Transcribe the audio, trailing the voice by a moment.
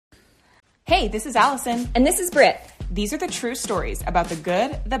Hey, this is Allison. And this is Britt. These are the true stories about the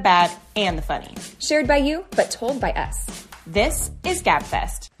good, the bad, and the funny. Shared by you, but told by us. This is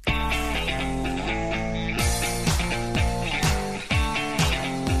GabFest.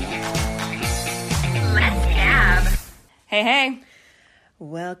 Let's gab. Hey.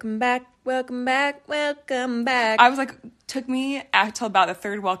 Welcome back, welcome back, welcome back. I was like, took me till about the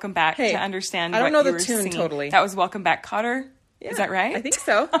third welcome back to understand I don't what know you the were tune singing. totally. That was Welcome Back, Cotter. Yeah, is that right? I think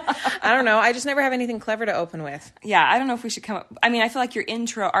so. I don't know. I just never have anything clever to open with. Yeah, I don't know if we should come up. I mean, I feel like your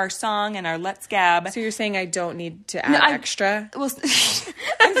intro, our song, and our Let's Gab. So you're saying I don't need to add extra? Well,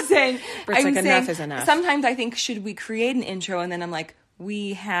 I'm saying, Britt's like, enough is enough. Sometimes I think, should we create an intro? And then I'm like,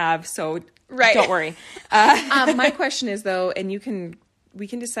 we have, so Right. don't worry. My question is, though, and we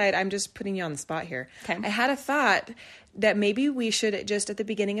can decide, I'm just putting you on the spot here. Okay. I had a thought that maybe we should just at the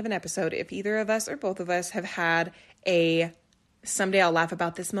beginning of an episode, if either of us or both of us have had a someday I'll laugh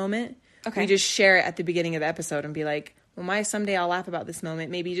about this moment, okay, we just share it at the beginning of the episode and be like, well, my someday I'll laugh about this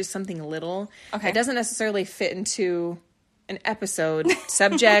moment, maybe just something little. Okay. It doesn't necessarily fit into an episode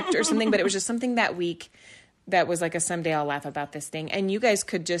subject or something, but it was just something that week that was like a someday I'll laugh about this thing. And you guys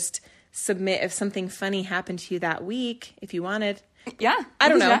could just submit if something funny happened to you that week, if you wanted. Yeah. I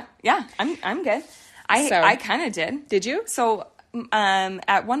don't know. Yeah, I'm good. I kind of did. Did you? So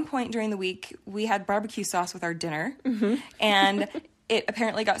at one point during the week, we had barbecue sauce with our dinner, and it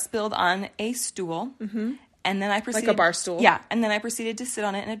apparently got spilled on a stool. Mm-hmm. And then I proceeded... Like a bar stool? Yeah. And then I proceeded to sit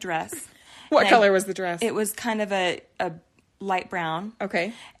on it in a dress. What color was the dress? It was kind of a light brown.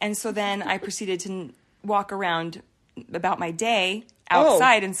 Okay. And so then I proceeded to walk around about my day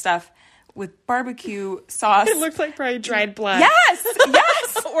outside and stuff with barbecue sauce. It looked like probably dried blood. Yes!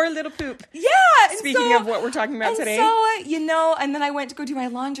 Or a little poop. Yeah. Speaking of what we're talking about today. So, and then I went to go do my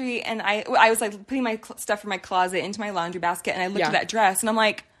laundry, and I was like putting my stuff from my closet into my laundry basket, and I looked at that dress, and I'm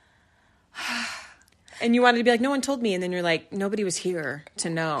like... And you wanted to be like, no one told me, and then you're like, nobody was here to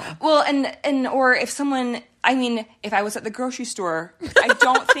know. Well, and or if someone... I mean, if I was at the grocery store, I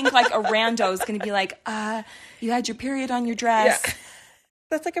don't think like a rando is going to be like, you had your period on your dress. Yeah.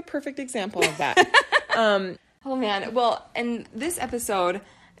 That's like a perfect example of that. Oh, man. Well, in this episode,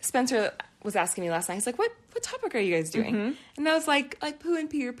 Spencer was asking me last night, he's like, what topic are you guys doing? Mm-hmm. And I was like poo and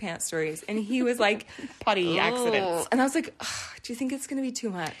pee your pants stories. And he was like, potty accidents. And I was like, do you think it's going to be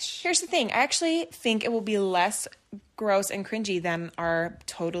too much? Here's the thing. I actually think it will be less gross and cringy than our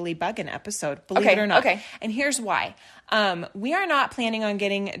totally buggin' episode, believe it or not. Okay. And here's why. We are not planning on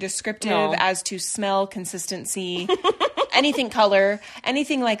getting descriptive as to smell, consistency, anything color,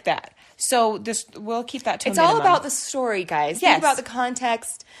 anything like that. So we'll keep that to a minimum. It's all about the story, guys. Yes. Think about the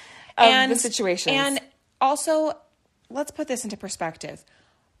context of the situations. And also, let's put this into perspective.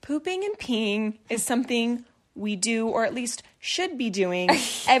 Pooping and peeing is something we do, or at least should be doing,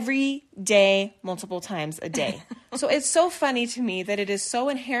 every day, multiple times a day. So it's so funny to me that it is so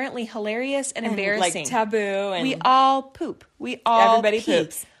inherently hilarious and embarrassing. Like taboo. And we all poop. We all everybody pee.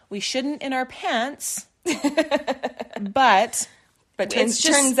 poops. We shouldn't in our pants, but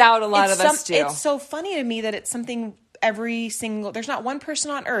turns out a lot of us do. It's so funny to me that it's something there's not one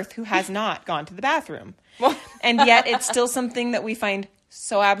person on earth who has not gone to the bathroom. And yet it's still something that we find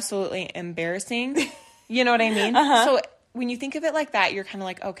so absolutely embarrassing. You know what I mean? Uh-huh. So when you think of it like that, you're kind of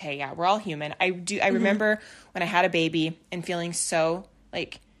like, okay, yeah, we're all human. I remember when I had a baby and feeling so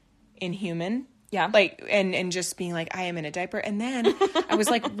like inhuman. Yeah. Like, and just being like, I am in a diaper. And then I was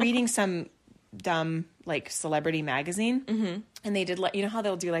like reading some dumb like celebrity magazine, and they did like, you know how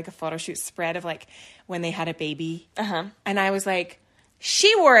they'll do like a photo shoot spread of like when they had a baby, and I was like,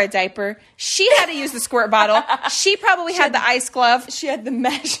 she wore a diaper, she had to use the squirt bottle, she probably had the ice glove, she had the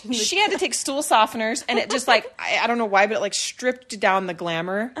mesh, she had to take stool softeners, and it just like I don't know why, but it like stripped down the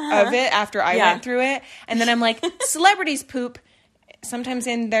glamour of it after I went through it. And then I'm like, celebrities poop sometimes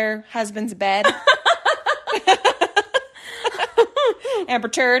in their husband's bed. Amber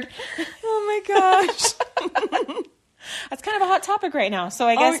Turd. Oh my gosh. That's kind of a hot topic right now. So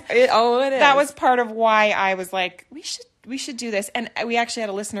I guess it is. That was part of why I was like, we should do this. And we actually had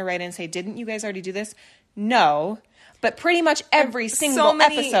a listener write in and say, didn't you guys already do this? No. But pretty much every single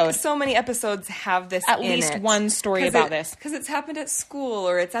episode. So many episodes have this at least one story about this. Because it's happened at school,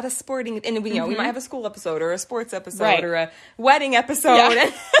 or it's at a sporting... And we might have a school episode, or a sports episode, or a wedding episode.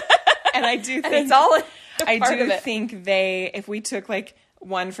 Yeah. And I do think... it's all I do think if we took like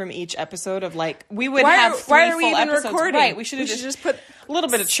one from each episode of like, we would have three full episodes. Recording? Right, we should have just put a little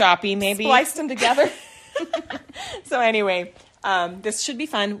bit of choppy, maybe. Spliced them together. So anyway, this should be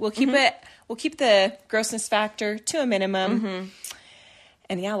fun. We'll keep we'll keep the grossness factor to a minimum.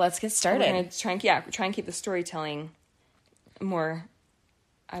 And yeah, let's get started. We're going to try and keep the storytelling more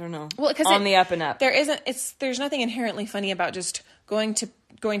I don't know. Well, because on the up and up. There's nothing inherently funny about just going to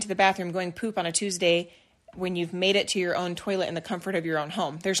the bathroom, going poop on a Tuesday when you've made it to your own toilet in the comfort of your own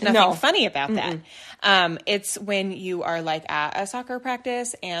home. There's nothing funny about that. It's when you are like at a soccer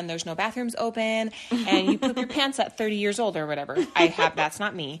practice and there's no bathrooms open and you poop your pants at 30 years old or whatever. That's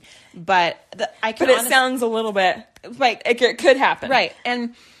not me, but it sounds a little bit like it could happen. Right.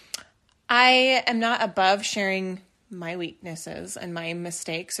 And I am not above sharing my weaknesses and my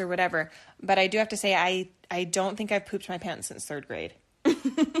mistakes or whatever, but I do have to say I don't think I've pooped my pants since 3rd grade.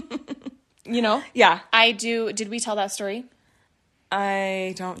 You know? Yeah. I do. Did we tell that story?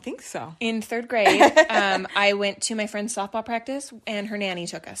 I don't think so. In 3rd grade, I went to my friend's softball practice and her nanny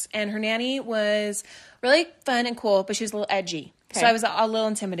took us. And her nanny was really fun and cool, but she was a little edgy. Okay. So I was a little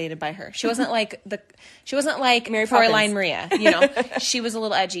intimidated by her. She wasn't like Mary Coraline Maria, you know. She was a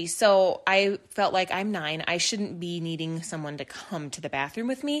little edgy. So I felt like I'm 9. I shouldn't be needing someone to come to the bathroom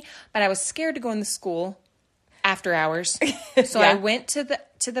with me, but I was scared to go in the school after hours. So I went to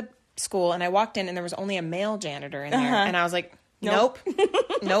the school and I walked in and there was only a male janitor in there. And I was like, nope.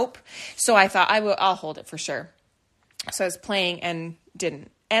 Nope. So I thought I'll hold it for sure. So I was playing and didn't.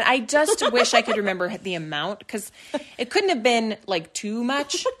 And I just wish I could remember the amount because it couldn't have been like too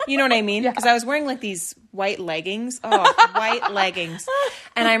much. You know what I mean? Because I was wearing like these white leggings. Oh, white leggings.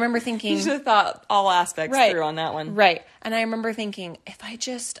 And I remember thinking. You should have thought all aspects through on that one. Right. And I remember thinking, if I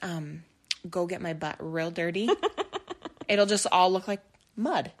just go get my butt real dirty, it'll just all look like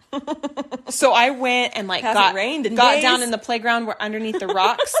mud. So I went and got down in the playground where underneath the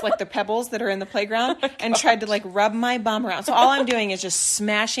rocks, like the pebbles that are in the playground, and tried to like rub my bum around. So all I'm doing is just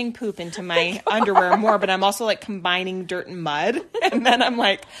smashing poop into my underwear more, but I'm also like combining dirt and mud. And then I'm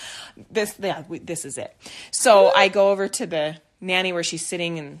like, this is it. So I go over to the nanny where she's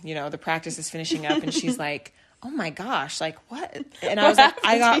sitting and, you know, the practice is finishing up and she's like, oh my gosh, like what? And I was like,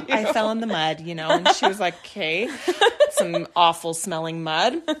 I fell in the mud, you know, and she was like, okay, some awful smelling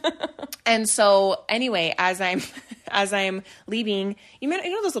mud. And so anyway, as I'm leaving, you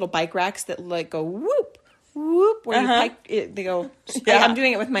know those little bike racks that like go whoop, whoop, where they go, I'm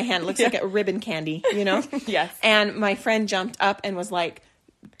doing it with my hand. It looks like a ribbon candy, you know? Yes. And my friend jumped up and was like,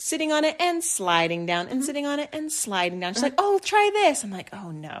 sitting on it and sliding down and sitting on it and sliding down. She's like, oh, try this. I'm like, oh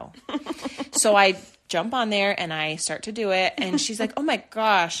no. So I jump on there and I start to do it. And she's like, oh my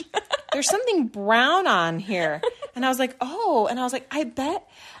gosh, there's something brown on here. And I was like, oh, and I was like, I bet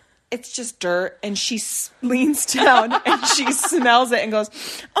it's just dirt. And she leans down and she smells it and goes,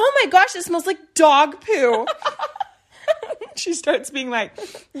 oh my gosh, it smells like dog poo. She starts being like,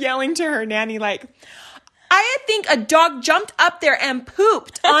 yelling to her nanny, like, I think a dog jumped up there and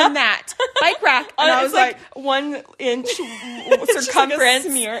pooped on that bike rack. And I was like 1 inch circumference.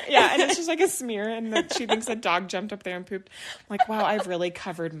 Like smear. Yeah, and it's just like a smear. And then she thinks a dog jumped up there and pooped. I'm like, wow, I've really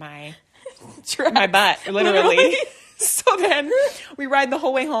covered my butt, literally. So then we ride the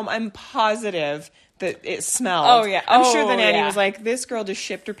whole way home. I'm positive that it smelled. Oh, yeah. I'm sure the nanny was like, this girl just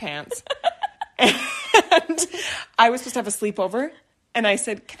shipped her pants. And I was supposed to have a sleepover. And I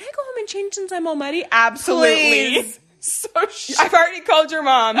said, can I go home and change since I'm all muddy? Absolutely. Please. So I've already called your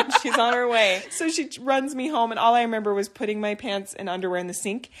mom. She's on her way. So she runs me home, and all I remember was putting my pants and underwear in the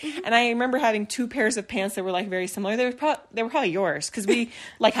sink. Mm-hmm. And I remember having 2 pairs of pants that were like very similar. They were probably yours because we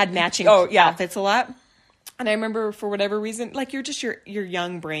like had matching outfits a lot. And I remember for whatever reason, like you're just your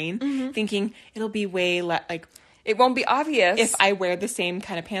young brain thinking it'll be way like it won't be obvious if I wear the same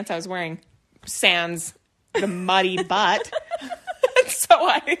kind of pants I was wearing, sans the muddy butt.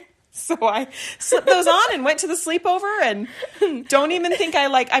 So I slipped those on and went to the sleepover and don't even think I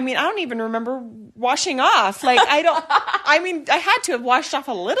don't even remember washing off. Like I had to have washed off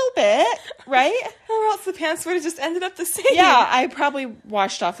a little bit, right? Or else the pants would have just ended up the same. Yeah, I probably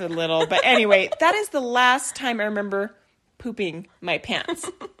washed off a little. But anyway, that is the last time I remember pooping my pants.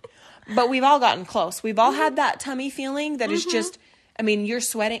 But we've all gotten close. We've all had that tummy feeling that is just, I mean, you're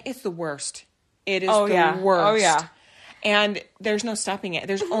sweating. It's the worst. It is the worst. Oh, yeah. And there's no stopping it.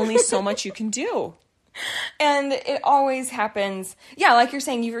 There's only so much you can do. And it always happens. Yeah, like you're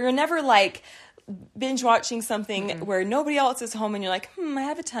saying, you're never like binge watching something where nobody else is home and you're like, I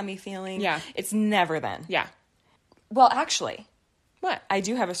have a tummy feeling. Yeah. It's never then. Yeah. Well, actually. What? I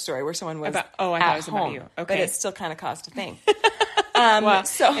do have a story where someone was I thought it was home, about you. Okay. But it still kind of caused a thing. Well,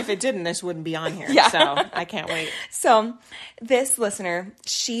 so if it didn't, this wouldn't be on here. Yeah. So I can't wait. So this listener,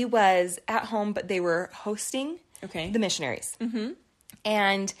 she was at home, but they were hosting the missionaries. Mm-hmm.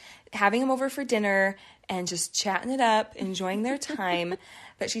 And having them over for dinner and just chatting it up, enjoying their time.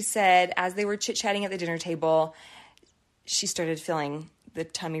 But she said, as they were chit-chatting at the dinner table, she started feeling the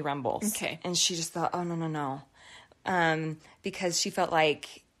tummy rumbles. Okay. And she just thought, oh, no. because she felt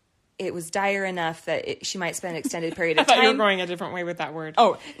like it was dire enough that she might spend an extended period of I thought time. you were going a different way with that word.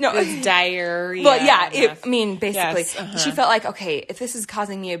 Oh, no. It's diarrhea. Well, yeah. Basically, Yes, she felt like, okay, if this is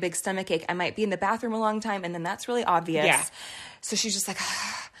causing me a big stomach ache, I might be in the bathroom a long time, and then that's really obvious. Yeah. So she's just like,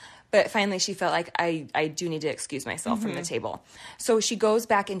 but finally she felt like, I do need to excuse myself from the table. So she goes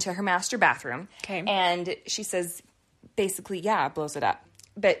back into her master bathroom. Okay. And she says, basically, blows it up.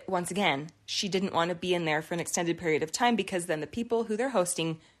 But once again, she didn't want to be in there for an extended period of time because then the people who they're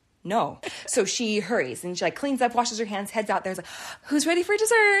hosting know. So she hurries and she like cleans up, washes her hands, heads out there, like, who's ready for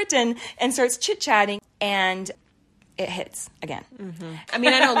dessert? And starts chit-chatting, and it hits again. Mm-hmm. I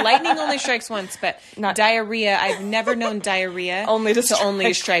mean, I know lightning only strikes once, but not diarrhea. I've never known diarrhea only to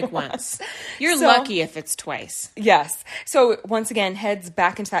strike once. You're lucky if it's twice. Yes. So once again, heads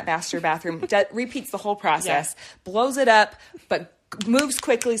back into that master bathroom, repeats the whole process, blows it up, but moves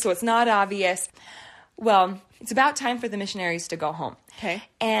quickly so it's not obvious. Well, it's about time for the missionaries to go home. Okay.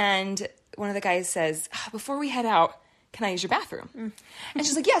 And one of the guys says, before we head out, can I use your bathroom? And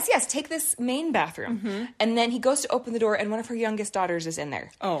she's like, yes, take this main bathroom. And then he goes to open the door, and one of her youngest daughters is in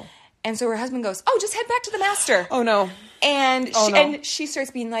there. Oh. And so her husband goes, just head back to the master. Oh, no. And she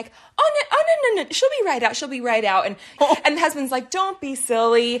starts being like, no, she'll be right out. And the husband's like, don't be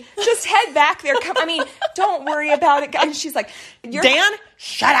silly. Just head back there. Don't worry about it. And she's like, Dan,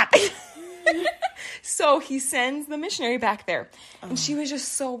 shut up. So he sends the missionary back there. And she was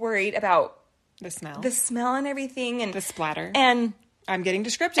just so worried about the smell and everything. And the splatter. And I'm getting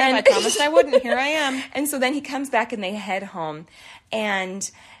descriptive. I promised I wouldn't. Here I am. And so then he comes back and they head home. And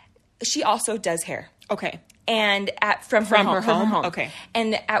she also does hair. Okay. And from her home. Okay.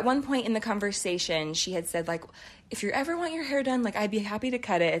 And at one point in the conversation, she had said, like, if you ever want your hair done, like, I'd be happy to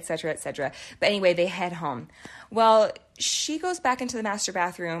cut it, et cetera, et cetera. But anyway, they head home. Well, she goes back into the master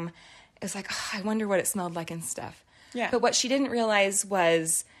bathroom. It's like, I wonder what it smelled like and stuff. Yeah. But what she didn't realize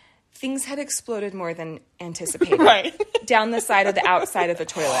was things had exploded more than anticipated. Right. Down the side of the outside of the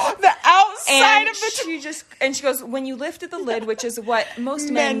toilet. The outside of the toilet. And she goes, when you lifted the lid, which is what most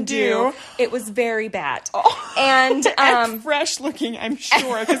men do, it was very bad. Oh. And fresh looking, I'm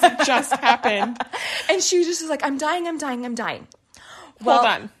sure, because it just happened. And she just was like, I'm dying. Hold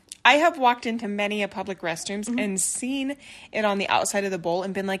on. I have walked into many a public restrooms and seen it on the outside of the bowl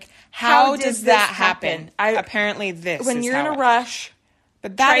and been like, how does that happen? Apparently this when is you're how in a rush,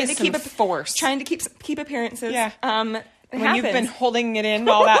 but that is some force. Trying to keep appearances. Yeah. When you've been holding it in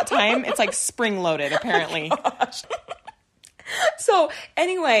all that time, it's like spring loaded, apparently. So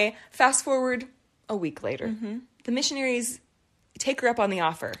anyway, fast forward a week later. The missionaries take her up on the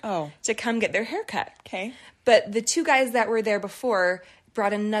offer to come get their hair cut. Okay. But the two guys that were there before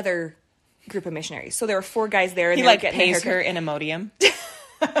brought another group of missionaries. So there were 4 guys there. And he pays her in Imodium.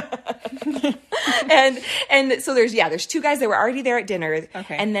 and so there's 2 guys that were already there at dinner.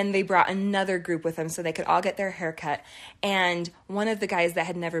 Okay. And then they brought another group with them so they could all get their hair cut. And one of the guys that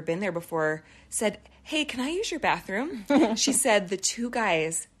had never been there before said, hey, can I use your bathroom? She said the 2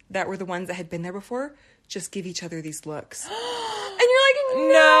 guys that were the ones that had been there before just give each other these looks. And you're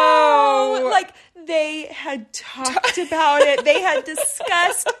like, no! Like, they had talked about it. They had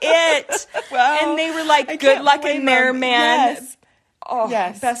discussed it. Well, and they were like, good luck in there, man. Yes. Oh,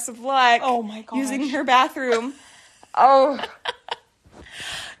 yes. Best of luck. Oh, my gosh. Using her bathroom. Oh.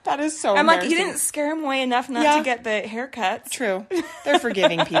 That is so I'm like, you didn't scare him away enough not to get the haircuts. True. They're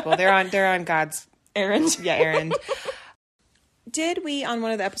forgiving people. They're on God's errand. Yeah, errand. Did we, on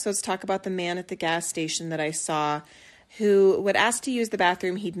one of the episodes, talk about the man at the gas station that I saw who would ask to use the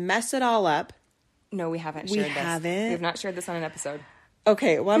bathroom? He'd mess it all up. No, we haven't shared this. We have not shared this on an episode.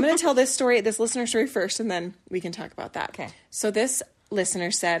 Okay, well, I'm going to tell this listener story first, and then we can talk about that. Okay. So this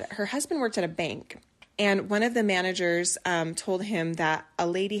listener said her husband worked at a bank, and one of the managers told him that a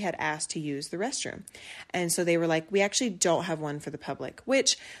lady had asked to use the restroom. And so they were like, we actually don't have one for the public,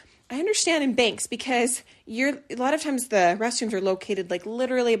 which I understand in banks because a lot of times the restrooms are located like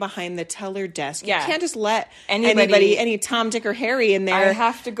literally behind the teller desk. You can't just let anybody, any Tom, Dick, or Harry in there. I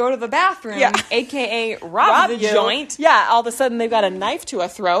have to go to the bathroom, aka rob the joint. Yeah, all of a sudden they've got a knife to a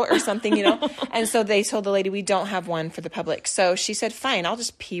throat or something, you know. And so they told the lady, we don't have one for the public. So she said, fine, I'll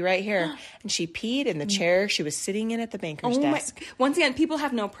just pee right here. And she peed in the chair she was sitting in at the banker's desk. Once again, people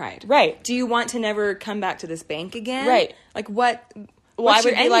have no pride. Right. Do you want to never come back to this bank again? Right. Like what... Well, I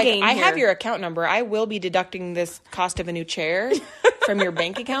would be like, I have your account number. I will be deducting this cost of a new chair from your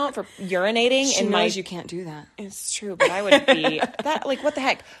bank account for urinating. She knows you can't do that. It's true, but I would be that. Like, what the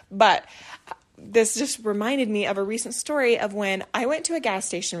heck? But this just reminded me of a recent story of when I went to a gas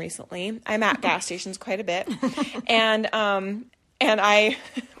station recently. I'm at gas stations quite a bit, and And I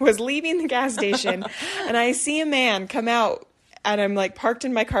was leaving the gas station, and I see a man come out, and I'm like parked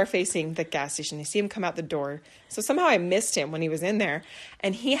in my car facing the gas station. I see him come out the door. So somehow I missed him when he was in there.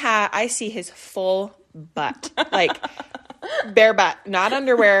 And I see his full butt, like bare butt, not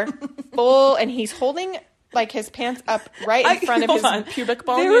underwear, full. And he's holding like his pants up right in front of his pubic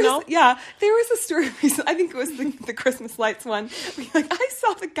bone, you know? Yeah. There was a story recently, I think it was the Christmas lights one. Like, I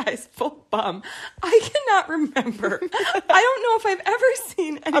saw the guy's full bum. I cannot remember. I don't know if I've ever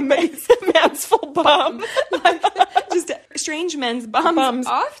seen a man's full bum. Like, just strange men's bums.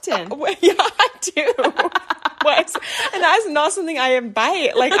 Often. Yeah, I do. And that's not something I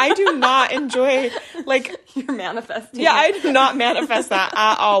invite. Like, I do not enjoy, like... You're manifesting. Yeah, I do not manifest that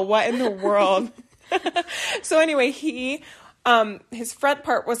at all. What in the world? So anyway, his front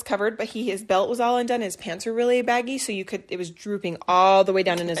part was covered, but his belt was all undone. His pants were really baggy, so it was drooping all the way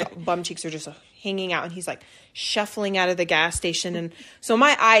down, and his bum cheeks are just hanging out, and he's like shuffling out of the gas station. And so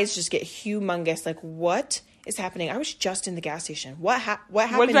my eyes just get humongous. Like, what is happening? I was just in the gas station. What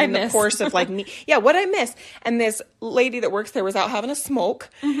happened in the course of like me? Yeah, what did I miss? And this lady that works there was out having a smoke,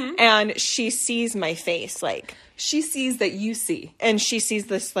 and she sees my face. Like, she sees that you see. And she sees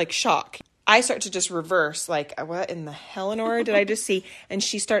this like shock. I start to just reverse, like, what in the Eleanor did I just see? And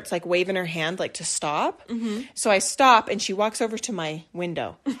she starts, like, waving her hand, like, to stop. Mm-hmm. So I stop, and she walks over to my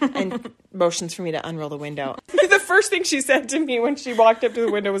window and motions for me to unroll the window. The first thing she said to me when she walked up to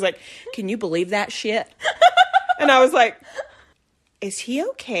the window was like, "Can you believe that shit?" And I was like, "Is he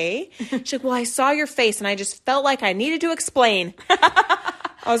okay?" She's like, "Well, I saw your face, and I just felt like I needed to explain." I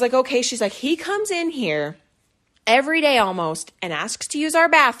was like, "Okay." She's like, "He comes in here every day almost and asks to use our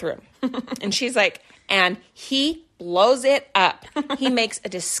bathroom." And she's like, "And he blows it up. He makes a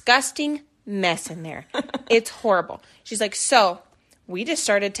disgusting mess in there. It's horrible." She's like, "So we just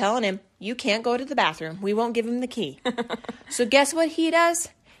started telling him, you can't go to the bathroom. We won't give him the key." So guess what he does?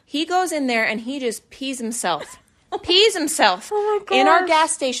 He goes in there and he just pees himself. Oh in our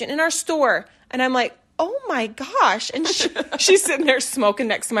gas station, in our store. And I'm like, "Oh my gosh." And she's sitting there smoking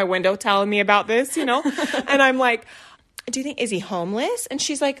next to my window telling me about this, you know? And I'm like, is he homeless? And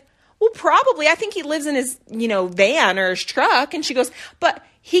she's like, "Well, probably. I think he lives in his, van or his truck." And she goes, "But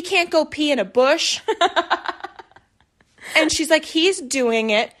he can't go pee in a bush." And she's like, "He's doing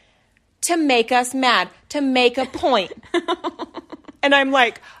it to make us mad, to make a point." And I'm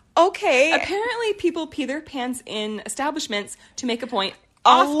like, okay. Apparently people pee their pants in establishments to make a point.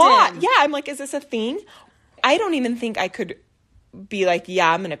 A lot. Yeah, I'm like, is this a thing? I don't even think I could be like,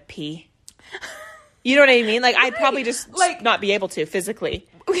 "Yeah, I'm going to pee." You know what I mean? Like, I'd probably just not be able to physically.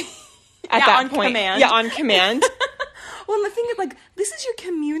 At that point. Command. Yeah, on command. Well, the thing is, like, this is your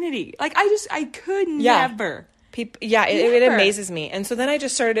community. Like, I could never. It amazes me. And so then I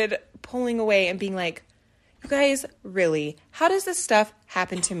just started pulling away and being like, "You guys, really? How does this stuff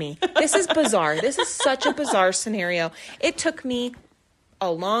happen to me? This is bizarre. This is such a bizarre scenario." It took me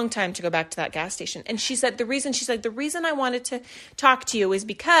a long time to go back to that gas station. And she said, the reason I wanted to talk to you is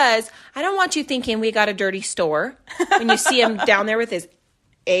because I don't want you thinking we got a dirty store when you see him down there with his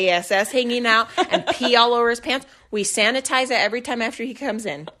ASS hanging out and pee all over his pants. We sanitize it every time after he comes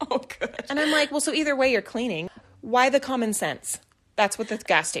in. Oh, good. And I'm like, well, so either way you're cleaning. Why the common sense? That's what the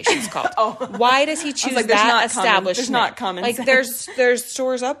gas station's called. Oh. Why does he choose that establishment? There's not common sense. Like, there's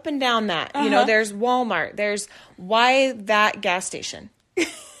stores up and down that. Uh-huh. There's Walmart. Why that gas station?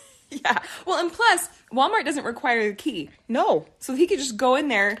 Yeah. Well, and plus, Walmart doesn't require the key. No. So he could just go in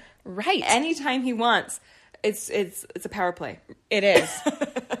there right anytime he wants. It's a power play. It is.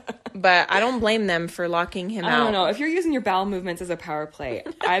 But I don't blame them for locking him out. I don't know. If you're using your bowel movements as a power play,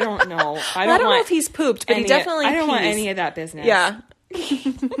 I don't know. I don't know if he's pooped, but he definitely I don't want any of that business. Yeah.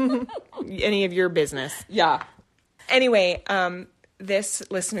 Any of your business. Yeah. Anyway, this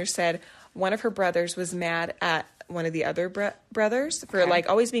listener said one of her brothers was mad at one of the other brothers for like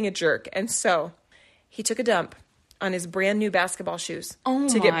always being a jerk. And so he took a dump on his brand new basketball shoes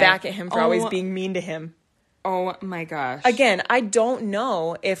to get back at him for always being mean to him. Oh my gosh. Again, I don't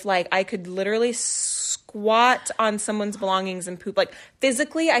know if like I could literally squat on someone's belongings and poop. Like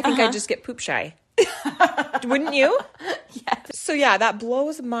physically, I think I'd just get poop shy. Wouldn't you? Yes. So yeah, that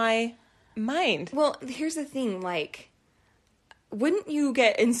blows my mind. Well, here's the thing, like, wouldn't you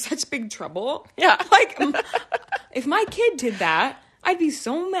get in such big trouble? Yeah. Like, if my kid did that, I'd be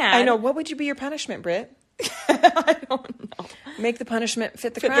so mad. I know. What would be your punishment, Britt? I don't know. Make the punishment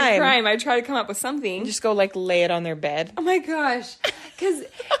fit the crime. I'd try to come up with something. Just go like lay it on their bed. Oh my gosh.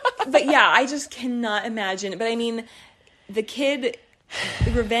 But yeah, I just cannot imagine. But I mean, the kid,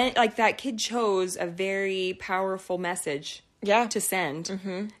 revenge, like that kid chose a very powerful message. Yeah. To send.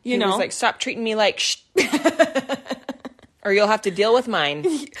 Mm-hmm. He was like, "Stop treating me like Or you'll have to deal with mine.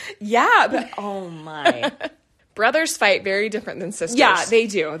 Yeah, but oh my. Brothers fight very different than sisters. Yeah, they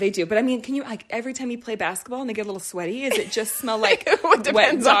do. They do. But I mean, can you, like, every time you play basketball and they get a little sweaty, does it just smell like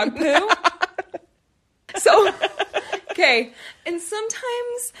wet dog poo? So, okay. And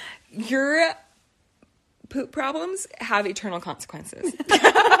sometimes your poop problems have eternal consequences.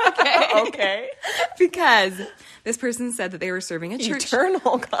 Okay. Because this person said that they were serving a church.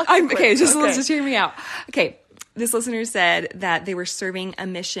 Eternal consequences. Okay, just hear me out. Okay. This listener said that they were serving a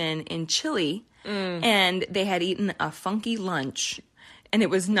mission in Chile and they had eaten a funky lunch. And it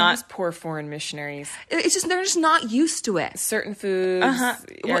was not... Those poor foreign missionaries. It's just, they're just not used to it. Certain foods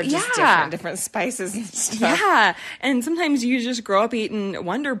are just different spices and stuff. Yeah. And sometimes you just grow up eating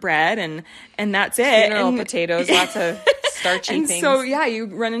Wonder Bread and that's it. Funeral potatoes, lots of starchy and things. So, yeah, you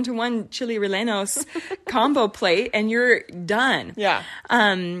run into one chili rellenos combo plate and you're done. Yeah.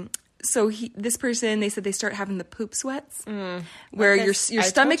 So this person, they said they start having the poop sweats, where your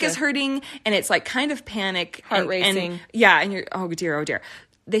stomach is hurting and it's like kind of panic, heart racing. And you're oh dear.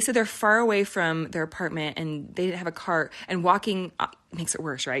 They said they're far away from their apartment and they didn't have a car, and walking makes it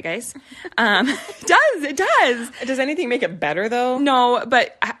worse, right, guys? It does. Does anything make it better though? No,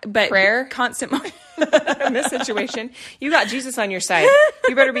 but prayer, constant. In this situation, you got Jesus on your side.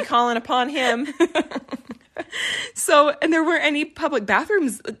 You better be calling upon him. So, and there weren't any public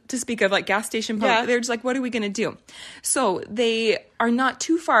bathrooms to speak of, like gas station public. Yeah. They're just like, what are we going to do? So they are not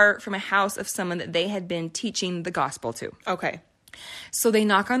too far from a house of someone that they had been teaching the gospel to. Okay. So they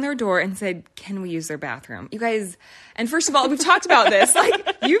knock on their door and said, can we use their bathroom? You guys, and first of all, we've talked about this.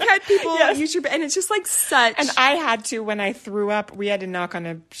 Like, you've had people use your, and it's just like such. And I had to, when I threw up, we had to knock on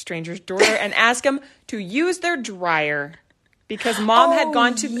a stranger's door and ask them to use their dryer. Because Mom had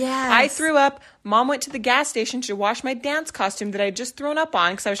gone to... Yes. I threw up. Mom went to the gas station to wash my dance costume that I had just thrown up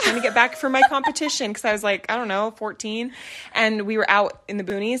on because I was trying to get back for my competition because I was like, I don't know, 14. And we were out in the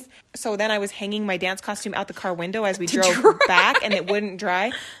boonies. So then I was hanging my dance costume out the car window as we drove back, and it wouldn't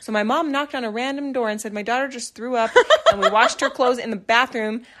dry. So my mom knocked on a random door and said, my daughter just threw up. And we washed her clothes in the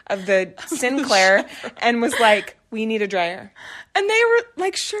bathroom of the Sinclair and was like, we need a dryer. And they were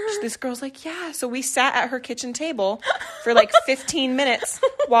like, sure. So this girl's like, yeah. So we sat at her kitchen table for like 15 minutes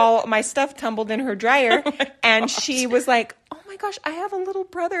while my stuff tumbled in her dryer. And she was like, oh my gosh, I have a little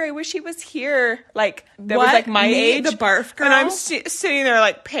brother. I wish he was here. Like, that was like my age. The barf girl? And I'm sitting there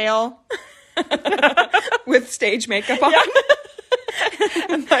like pale. With stage makeup on.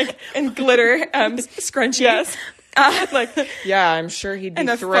 and glitter scrunchie. Yes. Yeah, I'm sure he'd be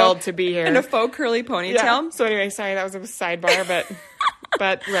thrilled to be here. And a faux curly ponytail. Yeah. So anyway, sorry, that was a sidebar,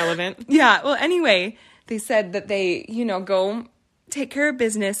 but relevant. Yeah, well, anyway, they said that they, go take care of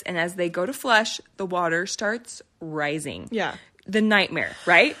business, and as they go to flush, the water starts rising. Yeah. The nightmare,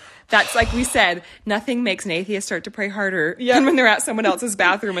 right? That's like we said, nothing makes an atheist start to pray harder than when they're at someone else's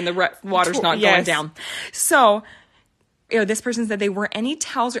bathroom and the water's not going down. So... this person said they weren't any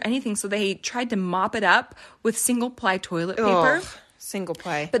towels or anything, so they tried to mop it up with single-ply toilet paper.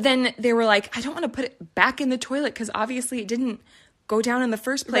 Single-ply. But then they were like, I don't want to put it back in the toilet because obviously it didn't go down in the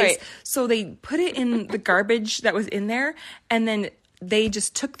first place. Right. So they put it in the garbage that was in there, and then they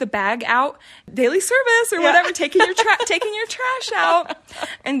just took the bag out, daily service or whatever, taking your trash out.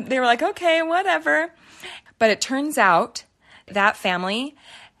 And they were like, okay, whatever. But it turns out that family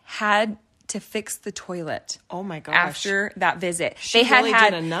had to fix the toilet. Oh my gosh. After that visit. They really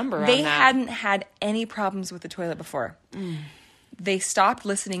did a number on that. They hadn't had any problems with the toilet before. They stopped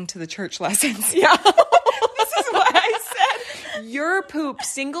listening to the church lessons. Yeah. This is what I said. Your poop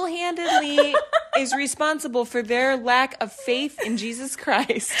single-handedly is responsible for their lack of faith in Jesus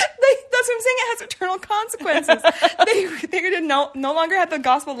Christ. That's what I'm saying. It has eternal consequences. They did no longer have the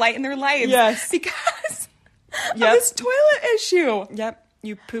gospel light in their lives. Yes. Because of this toilet issue. Yep.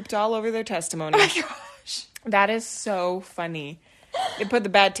 You pooped all over their testimony. Oh my gosh. That is so funny. They put the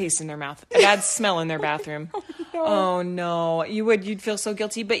bad taste in their mouth. A bad smell in their bathroom. Oh no. You'd feel so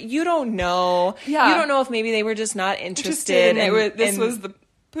guilty, but you don't know. Yeah. You don't know if maybe they were just not interested. This was the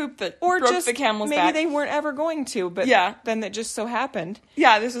poop that broke the camel's back. Maybe they weren't ever going to, but then that just so happened.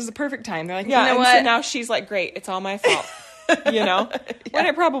 Yeah, this was the perfect time. They're like, you know what? So now she's like, great, it's all my fault. When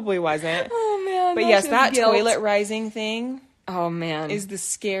it probably wasn't. Oh man. But yes, that toilet rising thing. Oh man. Is the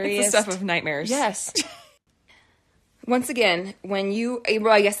scariest. It's the stuff of nightmares. Yes. Once again,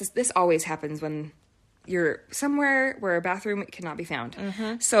 I guess this always happens when you're somewhere where a bathroom cannot be found.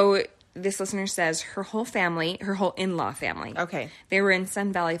 Mm-hmm. So this listener says her whole in-law family. Okay. They were in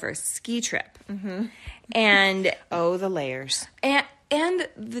Sun Valley for a ski trip. Mm-hmm. And the layers. And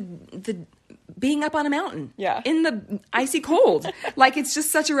the being up on a mountain. Yeah. In the icy cold. Like, it's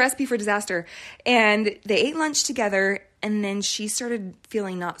just such a recipe for disaster. And they ate lunch together, and then she started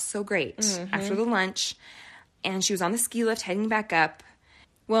feeling not so great after the lunch. And she was on the ski lift heading back up.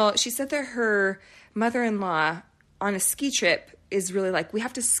 Well, she said that her mother-in-law on a ski trip is really like, we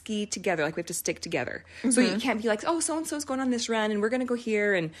have to ski together. Like, we have to stick together. So you can't be like, oh, so-and-so's going on this run, and we're going to go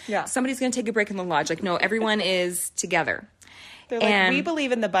here, and somebody's going to take a break in the lodge. Like, no, everyone is together. They're like, we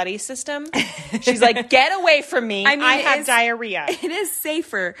believe in the buddy system. She's like, get away from me. I mean, I have diarrhea. It is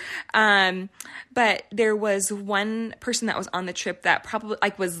safer. But there was one person that was on the trip that probably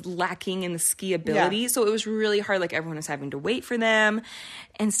like was lacking in the ski ability. Yeah. So it was really hard. Like, everyone was having to wait for them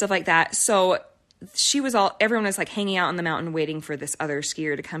and stuff like that. So everyone was like hanging out on the mountain waiting for this other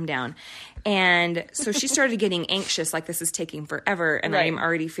skier to come down. And so she started getting anxious, like, this is taking forever. And I'm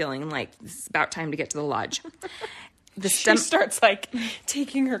already feeling like it's about time to get to the lodge. She starts like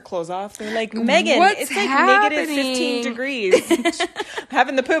taking her clothes off. They're like, Megan, it's like negative 15 degrees.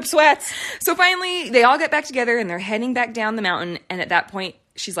 Having the poop sweats. So finally, they all get back together and they're heading back down the mountain. And at that point,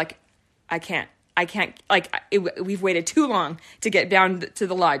 she's like, I can't, we've waited too long to get down to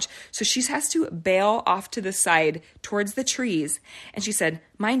the lodge. So she has to bail off to the side towards the trees. And she said,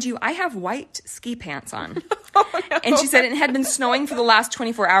 mind you, I have white ski pants on. Oh, no. And she said it had been snowing for the last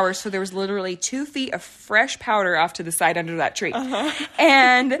 24 hours. So there was literally 2 feet of fresh powder off to the side under that tree.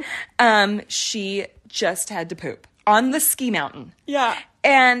 And she just had to poop on the ski mountain. Yeah.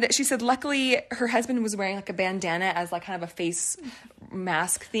 And she said, luckily, her husband was wearing like a bandana as like kind of a face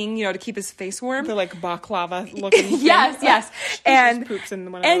mask thing, to keep his face warm. The like baklava looking thing. Yes. And poops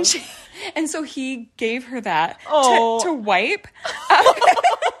in one of those. And so he gave her that to wipe.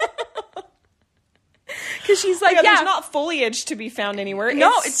 Because she's like, there's not foliage to be found anywhere.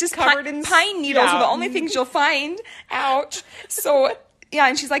 No, it's just covered in pine needles are the only things you'll find. Ouch. So... yeah,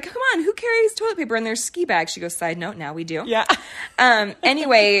 and she's like, come on, who carries toilet paper in their ski bag? She goes, side note, now we do. Yeah.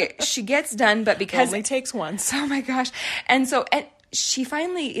 Anyway, she gets done, but because... it only takes once. Oh, my gosh. And so she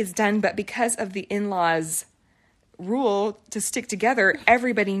finally is done, but because of the in-laws' rule to stick together,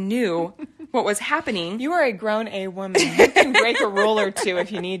 everybody knew what was happening. You are a grown-A woman. You can break a rule or two if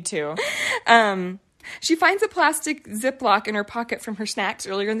you need to. She finds a plastic Ziploc in her pocket from her snacks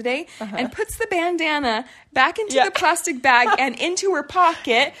earlier in the day and puts the bandana back into the plastic bag and into her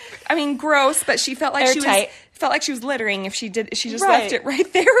pocket. I mean, gross, but she felt like she was littering if she just left it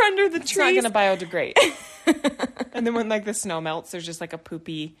right there under the trees. It's not going to biodegrade. And then when like the snow melts, there's just like a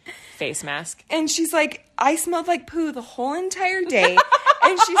poopy face mask. And she's like, I smelled like poo the whole entire day.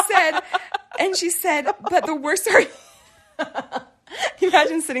 and she said, but the worst part... Can you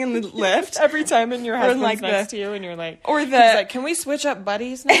imagine sitting in the lift every time and your husband's next to you and you're like, he's like, can we switch up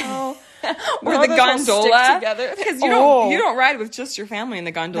buddies now? Or the gondola, because you don't ride with just your family in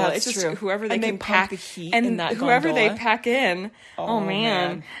the gondola. That's it's true. just whoever they can pack the heat and in that whoever gondola. they pack in. Oh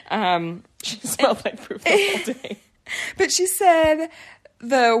man. She smelled like poop the whole day. But she said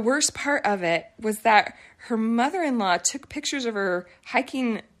the worst part of it was that her mother-in-law took pictures of her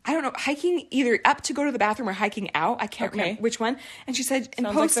hiking. I don't know, hiking either up to go to the bathroom or hiking out. I can't remember which one. And she said...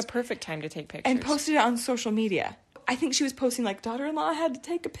 Sounds like the perfect time to take pictures. And posted it on social media. I think she was posting like, daughter-in-law had to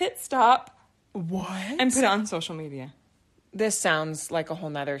take a pit stop. What? And put it on social media. This sounds like a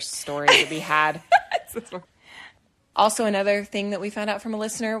whole nother story to be had. Also, another thing that we found out from a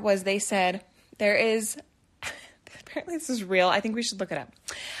listener was they said there is... apparently this is real. I think we should look it up.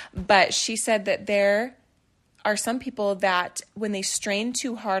 But she said that there... are some people that when they strain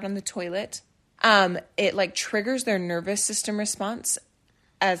too hard on the toilet, it like triggers their nervous system response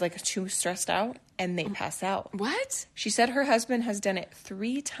as like too stressed out and they pass out. What? She said her husband has done it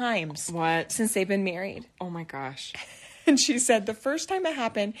 3 times. What? Since they've been married. Oh my gosh. And she said the first time it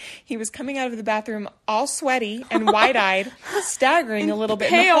happened, he was coming out of the bathroom all sweaty and wide-eyed, staggering a little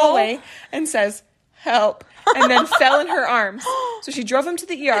bit in the hallway and says, help. And then fell in her arms. So she drove him to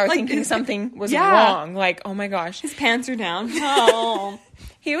the ER thinking something was wrong. Like, oh my gosh. His pants are down. Oh.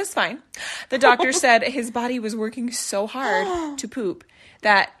 He was fine. The doctor said his body was working so hard to poop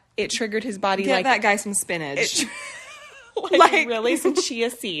that it triggered his body. Get that guy some spinach. Like really some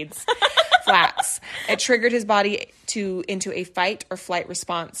chia seeds. Flax. It triggered his body into a fight or flight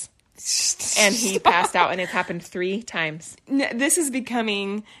response. And he passed out, and it's happened 3 times. This is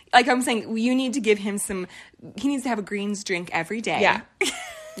becoming, like I'm saying, you need to give him he needs to have a greens drink every day. Yeah.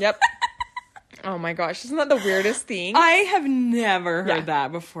 Yep. Oh my gosh. Isn't that the weirdest thing? I have never heard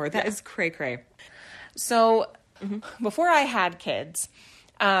that before. That is cray-cray. So, before I had kids,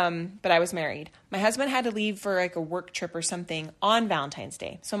 but I was married, my husband had to leave for like a work trip or something on Valentine's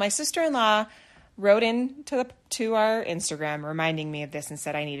Day. So my sister-in-law wrote in to our Instagram reminding me of this and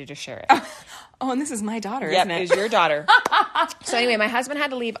said I needed to share it. Oh, and this is my daughter, yep, isn't it? It was your daughter. So anyway, my husband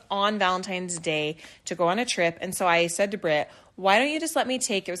had to leave on Valentine's Day to go on a trip. And so I said to Britt, why don't you just let me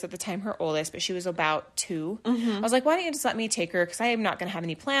take, it was at the time her oldest, but she was about 2. I was like, why don't you just let me take her? Because I am not going to have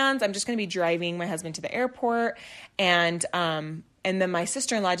any plans. I'm just going to be driving my husband to the airport. And then my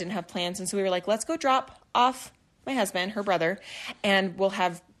sister-in-law didn't have plans. And so we were like, let's go drop off my husband, her brother, and we'll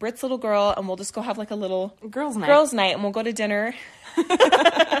have Britt's little girl, and we'll just go have like a little girls' night, and we'll go to dinner.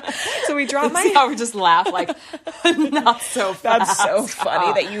 So we drop my... I would just laugh like, not so fast. That's so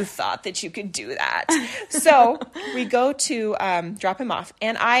funny that you thought that you could do that. So we go to drop him off,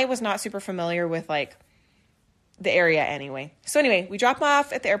 and I was not super familiar with like the area anyway. So anyway, we drop him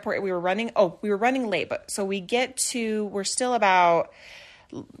off at the airport. We were running late, but so we're still about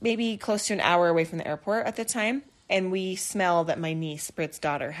maybe close to an hour away from the airport at the time. And we smell that my niece, Britt's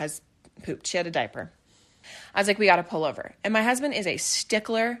daughter, has pooped. She had a diaper. I was like, we got to pull over. And my husband is a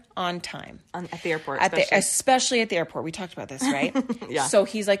stickler on time. At the airport, especially at the airport. We talked about this, right? Yeah. So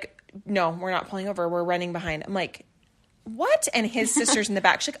he's like, no, we're not pulling over. We're running behind. I'm like, what? And his sister's in the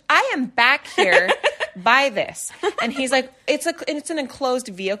back. She's like, I am back here by this. And he's like, it's an enclosed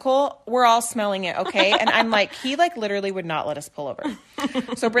vehicle. We're all smelling it, okay? And I'm like, he like literally would not let us pull over.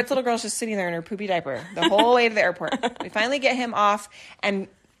 So Britt's little girl's just sitting there in her poopy diaper the whole way to the airport. We finally get him off, and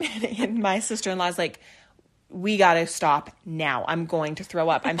my sister-in-law's like, we got to stop now. I'm going to throw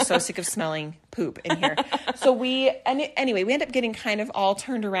up. I'm so sick of smelling poop in here. So anyway, we end up getting kind of all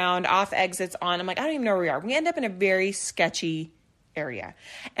turned around, off exits on. I'm like, I don't even know where we are. We end up in a very sketchy area.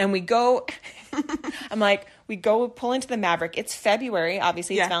 And we go pull into the Maverick. It's February.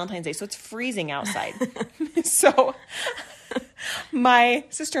 Obviously, it's Valentine's Day. So it's freezing outside. So my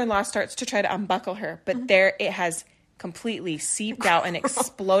sister-in-law starts to try to unbuckle her. But there it has completely seeped out and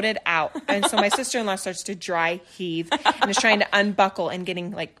exploded out. And so my sister-in-law starts to dry heave and is trying to unbuckle and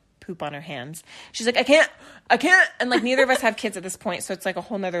getting like poop on her hands. She's like, I can't. And like neither of us have kids at this point. So it's like a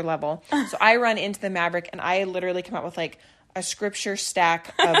whole nother level. So I run into the Maverick and I literally come out with like a scripture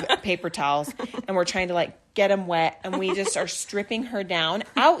stack of paper towels, and we're trying to like get them wet, and we just are stripping her down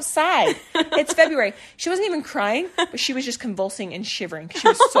outside. It's February. She wasn't even crying, but she was just convulsing and shivering. She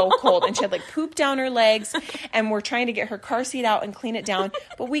was so cold, and she had like poop down her legs, and we're trying to get her car seat out and clean it down,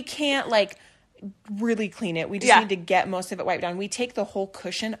 but we can't like really clean it. We just need to get most of it wiped down. We take the whole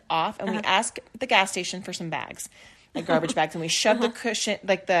cushion off, and we ask the gas station for some bags, like garbage bags, and we shove the cushion,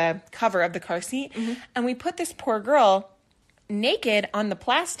 like the cover of the car seat, and we put this poor girl naked on the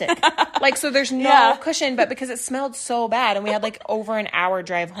plastic. Like, so there's no cushion, but because it smelled so bad, and we had like over an hour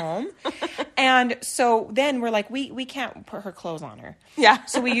drive home. And so then we're like, we can't put her clothes on her. Yeah.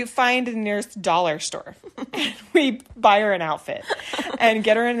 So we find the nearest dollar store. And we buy her an outfit and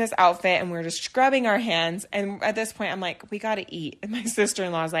get her in this outfit, and we're just scrubbing our hands. And at this point I'm like, we got to eat. And my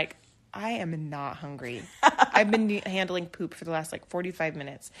sister-in-law's like, I am not hungry. I've been handling poop for the last like 45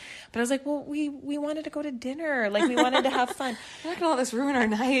 minutes. But I was like, well, we wanted to go to dinner. Like, we wanted to have fun. We're not going to let this ruin our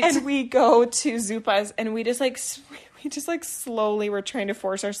night. And we go to Zupa's, and we just slowly were trying to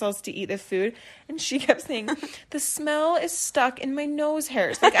force ourselves to eat the food. And she kept saying, the smell is stuck in my nose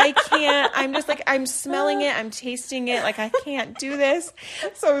hairs. Like, I can't. I'm just like, I'm smelling it. I'm tasting it. Like, I can't do this.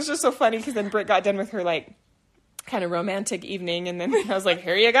 So it was just so funny, because then Britt got done with her like kind of romantic evening, and then I was like,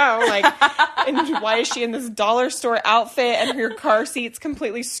 here you go. Like, and why is she in this dollar store outfit, and her car seat's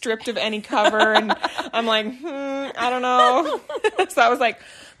completely stripped of any cover? And I'm like, I don't know. So that was like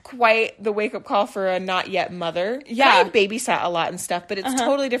quite the wake up call for a not yet mother. Yeah. I babysat a lot and stuff, but it's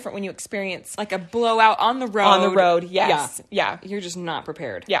totally different when you experience like a blowout on the road. On the road, yes. Yeah. You're just not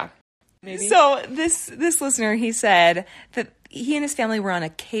prepared. Yeah. Maybe. So this listener, he said that he and his family were on a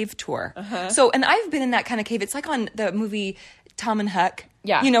cave tour. So, and I've been in that kind of cave. It's like on the movie Tom and Huck.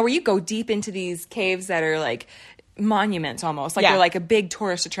 Yeah. You know, where you go deep into these caves that are like monuments almost. Like they're like a big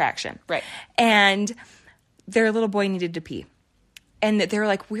tourist attraction. Right. And their little boy needed to pee. And they were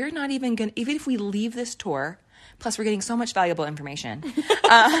like, we're not even going to, even if we leave this tour, plus we're getting so much valuable information.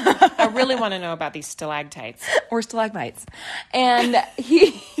 I really want to know about these stalactites. Or stalagmites. And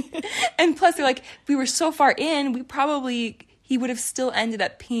and plus they're like, we were so far in, he would have still ended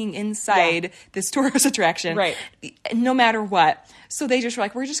up peeing inside this tourist attraction. Right. No matter what. So they just were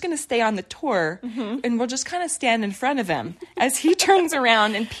like, we're just going to stay on the tour, and we'll just kind of stand in front of him as he turns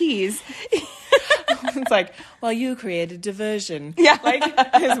around and pees. It's like, well, you created diversion. Yeah. Like,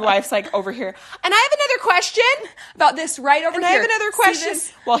 his wife's like over here. And I have another question about this right over and here. I have another question.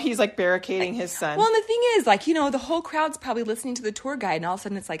 While he's like barricading his son. Well, and the thing is, like, you know, the whole crowd's probably listening to the tour guide, and all of a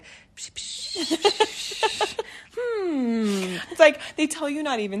sudden it's like, psh, psh, psh, psh. It's like, they tell you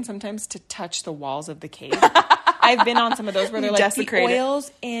not even sometimes to touch the walls of the cave. I've been on some of those where they're like, the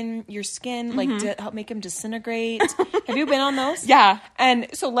oils in your skin, like, help make them disintegrate. Have you been on those? Yeah. And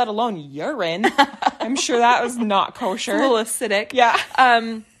so let alone urine. I'm sure that was not kosher. It's a little acidic. Yeah.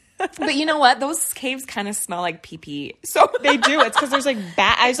 But you know what? Those caves kind of smell like pee-pee. So they do. It's because there's like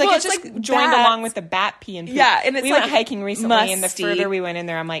bat. I was like, it's just like joined bats. Along with the bat pee and poop. Yeah, and it's we like went hiking recently, musty. And the further we went in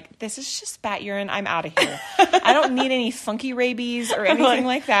there, I'm like, this is just bat urine. I'm out of here. I don't need any funky rabies or anything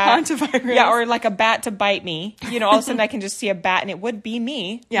like that. Hantavirus. Yeah, or like a bat to bite me. You know, all of a sudden I can just see a bat, and it would be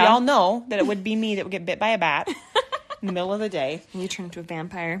me. Yeah. We all know that it would be me that would get bit by a bat in the middle of the day. And you turn into a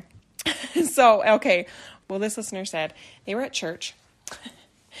vampire. So, okay. Well, this listener said they were at church.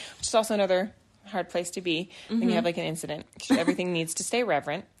 Which is also another hard place to be when you have like an incident. Everything needs to stay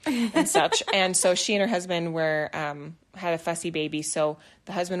reverent and such. And so she and her husband were had a fussy baby. So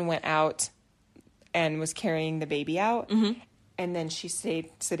the husband went out and was carrying the baby out, and then she stayed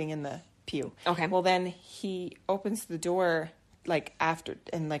sitting in the pew. Okay. Well, then he opens the door like after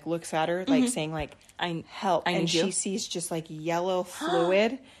and like looks at her like saying like help, and she sees just like yellow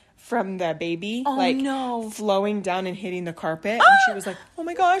fluid. From the baby, flowing down and hitting the carpet. And she was like, oh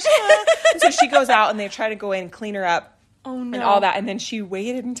my gosh. And so she goes out and they try to go in and clean her up. Oh no. And all that. And then she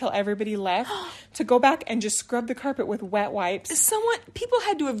waited until everybody left to go back and just scrub the carpet with wet wipes. People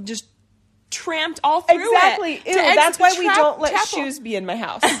had to have just tramped all through exactly. it. Exactly. That's why we don't let shoes be in my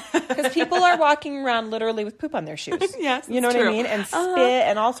house. Because people are walking around literally with poop on their shoes. Yes, you know what I mean? And spit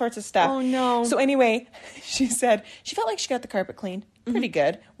and all sorts of stuff. Oh no. So anyway, she said she felt like she got the carpet cleaned pretty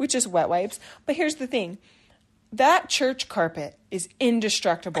good with just wet wipes. But here's the thing. That church carpet is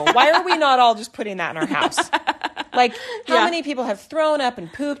indestructible. Why are we not all just putting that in our house? Like, how many people have thrown up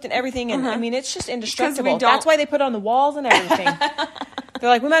and pooped and everything? And I mean, it's just indestructible. That's why they put it on the walls and everything. They're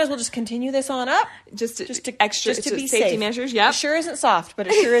like, we might as well just continue this on up. Just to be safety safe. measures. Yeah. It sure isn't soft, but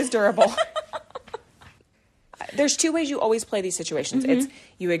it sure is durable. There's two ways you always play these situations. It's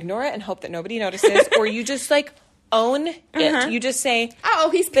you ignore it and hope that nobody notices, or you just like own it. You just say,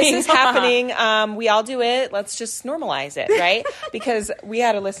 this is happening. We all do it. Let's just normalize it, right? Because we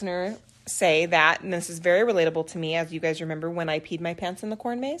had a listener say that, and this is very relatable to me, as you guys remember when I peed my pants in the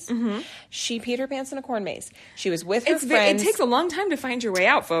corn maze. She peed her pants in a corn maze. She was with her friends. It takes a long time to find your way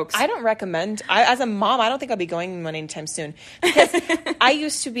out, folks. I don't recommend. As a mom, I don't think I'll be going one anytime soon, because I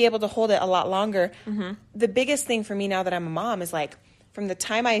used to be able to hold it a lot longer. The biggest thing for me now that I'm a mom is like, from the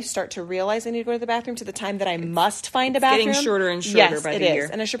time I start to realize I need to go to the bathroom to the time that I must find a bathroom. Getting shorter and shorter by the year.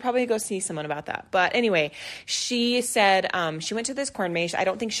 And I should probably go see someone about that. But anyway, she said she went to this corn maze. I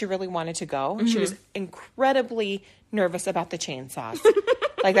don't think she really wanted to go. She was incredibly nervous about the chainsaws.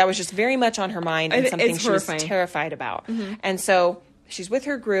 Like, that was just very much on her mind and something she was terrified about. And so she's with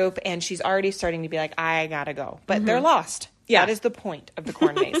her group and she's already starting to be like, I gotta go. But they're lost. Yeah. That is the point of the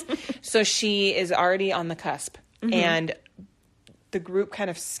corn maze. So she is already on the cusp. And the group kind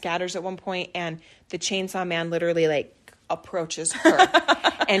of scatters at one point, and the chainsaw man literally like approaches her.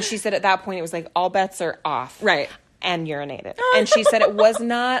 And she said at that point it was like all bets are off. Right. And urinated. And she said it was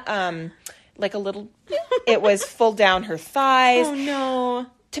not like a little, it was full down her thighs. Oh no.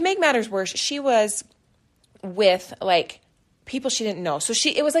 To make matters worse, she was with like people she didn't know. So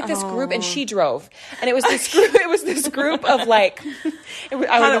it was like this group, and she drove. And it was this group of like,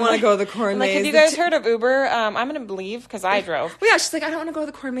 I don't want to go to the corn maze. Like, have you guys heard of Uber? I'm going to leave because I drove. Well, yeah, she's like, I don't want to go to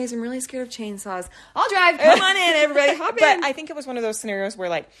the corn maze. I'm really scared of chainsaws. I'll drive. Come on in, everybody. Hop in. But I think it was one of those scenarios where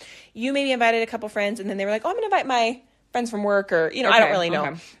like you maybe invited a couple friends, and then they were like, oh, I'm going to invite my friends from work, or, you know, I don't really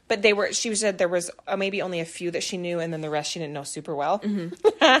know. But she said there was maybe only a few that she knew, and then the rest she didn't know super well.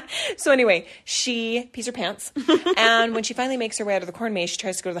 So anyway, she pees her pants. And when she finally makes her way out of the corn maze, she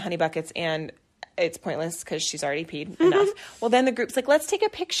tries to go to the honey buckets, and it's pointless because she's already peed enough. Well, then the group's like, let's take a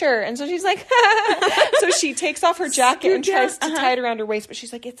picture. And so she's like, so she takes off her jacket and tries to tie it around her waist, but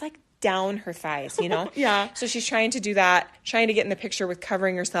she's like, it's like down her thighs, you know? Yeah. So she's trying to do that, trying to get in the picture with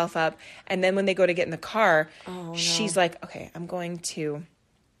covering herself up. And then when they go to get in the car, she's like, okay, I'm going to,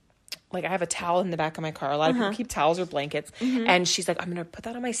 like, I have a towel in the back of my car. A lot of people keep towels or blankets. And she's like, I'm going to put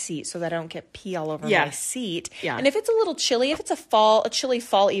that on my seat so that I don't get pee all over my seat. Yeah. And if it's a little chilly, if it's a chilly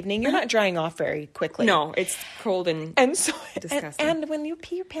fall evening, you're not drying off very quickly. No, it's cold and so disgusting. And when you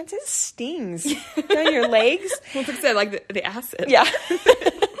pee your pants, it stings down your legs. Well, it's like the acid. Yeah.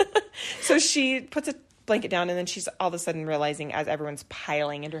 So she puts a blanket down, and then she's all of a sudden realizing, as everyone's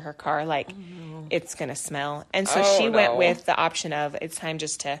piling into her car, like, it's going to smell. And so she went with the option of it's time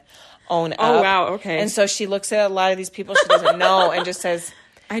just to own up. Oh, wow. Okay. And so she looks at a lot of these people she doesn't know and just says,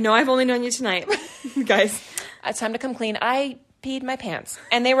 I know I've only known you tonight, guys. It's time to come clean. I peed my pants.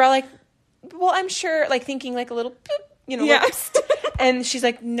 And they were all like, well, I'm sure, like thinking like a little, you know, yeah. And she's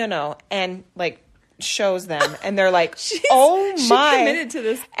like, no. And like shows them. And they're like, oh my. She committed to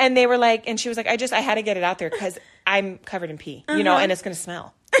this. And they were like, and she was like, I had to get it out there because I'm covered in pee, you know, and it's going to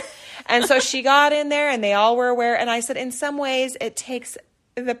smell. And so she got in there and they all were aware. And I said, in some ways it takes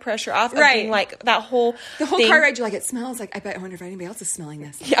the pressure off of being like that whole the whole car ride. You're like, it smells like, I wonder if anybody else is smelling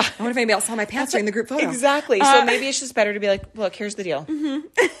this. Yeah. I wonder if anybody else saw my pants during the group photo. Exactly. So maybe it's just better to be like, look, here's the deal.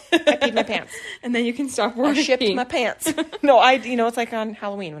 I peed my pants. And then you can stop worrying. I shipped my pants. No, it's like on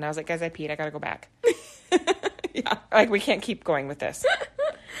Halloween when I was like, guys, I peed. I got to go back. Yeah. Like, we can't keep going with this.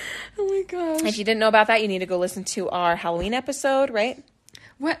 Oh my gosh. If you didn't know about that, you need to go listen to our Halloween episode, right?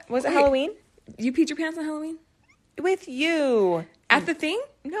 What? Was it Halloween? You peed your pants on Halloween? With you. At the thing?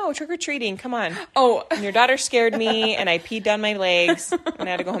 No, trick-or-treating. Come on. Oh. And your daughter scared me, and I peed down my legs, and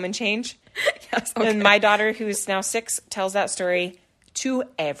I had to go home and change. Yes, okay. And my daughter, who's now 6, tells that story to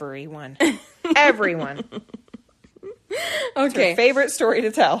everyone. Everyone. Okay. It's her favorite story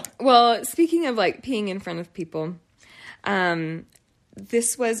to tell. Well, speaking of like peeing in front of people,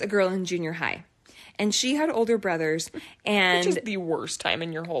 this was a girl in junior high. And she had older brothers, and which is the worst time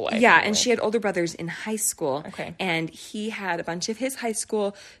in your whole life. Yeah, anyway. And she had older brothers in high school. Okay. And he had a bunch of his high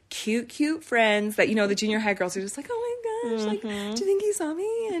school cute friends that, you know, the junior high girls are just like, oh my gosh, like, do you think he saw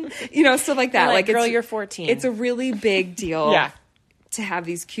me? And, you know, stuff like that. Like, girl, you're 14. It's a really big deal yeah. to have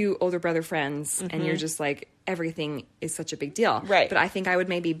these cute older brother friends, and you're just like, everything is such a big deal. Right. But I think I would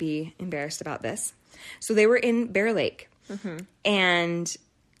maybe be embarrassed about this. So they were in Bear Lake, and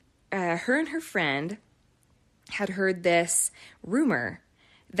her and her friend had heard this rumor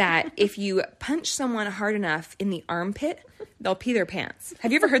that if you punch someone hard enough in the armpit, they'll pee their pants.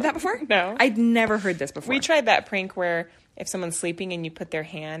 Have you ever heard that before? No. I'd never heard this before. We tried that prank where if someone's sleeping and you put their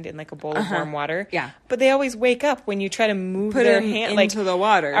hand in like a bowl of warm water. Yeah. But they always wake up when you try to move Put their them hand into the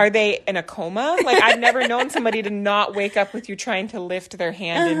water. Are they in a coma? Like, I've never known somebody to not wake up with you trying to lift their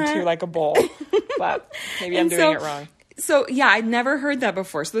hand into like a bowl. But maybe I'm doing it wrong. So, yeah, I'd never heard that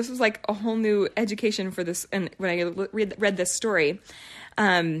before. So this was like a whole new education for this. And when I read this story,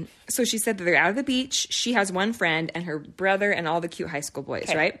 so she said that they're out of the beach. She has one friend and her brother and all the cute high school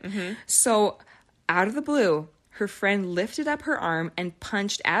boys, right? So out of the blue, her friend lifted up her arm and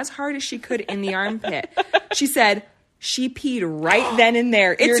punched as hard as she could in the armpit. She said she peed right then and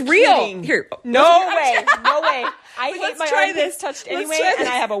there. It's You're real. kidding. Here, no way. No way. I hate my armpits touched anyway, and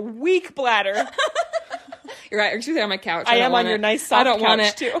I have a weak bladder. You're right. She's on my couch. I am on your nice soft I don't want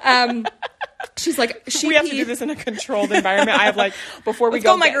couch, it. too. She's like, we have to do this in a controlled environment. I have like, before we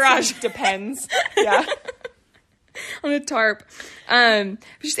go in my garage. Depends. Yeah. On a tarp.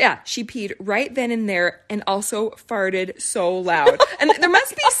 She peed right then and there and also farted so loud. And there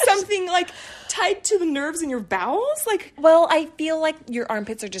must be something like tied to the nerves in your bowels. Like, well, I feel like your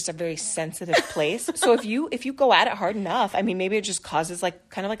armpits are just a very sensitive place. So if you go at it hard enough, I mean, maybe it just causes like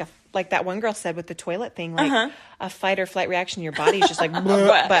kind of like that one girl said with the toilet thing, like a fight or flight reaction. Your body's just like,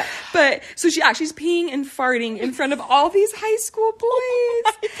 but so she's peeing and farting in front of all these high school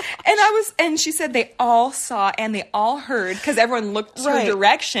boys. And she said they all saw and they all heard because everyone looked her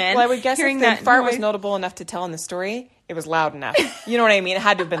direction. Well, I would guess if the fart noise was notable enough to tell in the story, it was loud enough. You know what I mean? It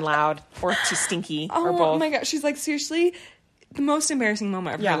had to have been loud or too stinky or both. Oh my God. She's like, seriously, the most embarrassing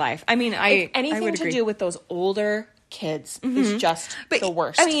moment of her life. I mean, anything I would agree. to do with those older kids is just the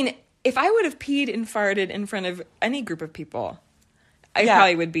worst. I mean, if I would have peed and farted in front of any group of people, I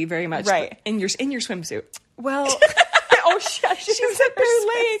probably would be very much in your swimsuit. Well, she was at Bear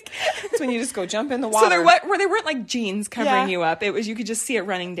Lake. It's when you just go jump in the water. So there weren't like jeans covering you up. It was, you could just see it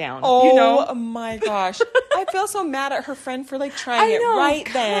running down. Oh, you know? My gosh. I feel so mad at her friend for like trying it right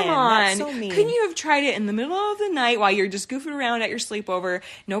then. Come on. That's so mean. Couldn't you have tried it in the middle of the night while you're just goofing around at your sleepover?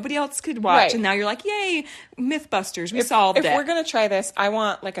 Nobody else could watch. And now you're like, yay, Mythbusters. We solved it. If we're going to try this, I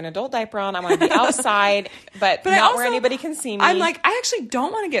want like an adult diaper on. I want to be outside, but not where anybody can see me. I'm like, I actually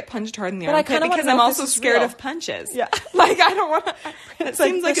don't want to get punched hard in the armpit because I'm also scared of punches. Yeah. Like, I don't want to. It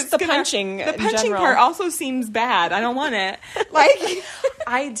seems like it's the punching. The punching part also seems bad. I don't want it. Like,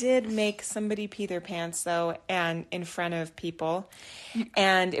 I did make somebody pee their pants though, and in front of people,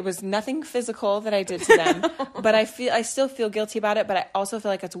 and it was nothing physical that I did to them. But I still feel guilty about it. But I also feel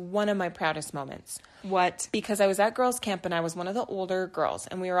like it's one of my proudest moments. What? Because I was at girls' camp and I was one of the older girls,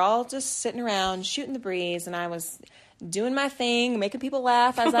 and we were all just sitting around shooting the breeze, and I was doing my thing, making people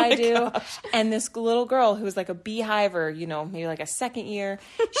laugh as I do. Gosh. And this little girl who was like a beehiver, you know, maybe like a second year,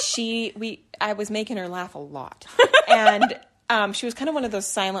 I was making her laugh a lot. And she was kind of one of those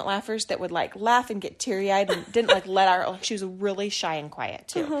silent laughers that would like laugh and get teary-eyed and didn't like let out. Like, she was really shy and quiet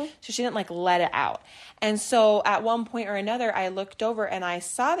too. So she didn't like let it out. And so at one point or another, I looked over and I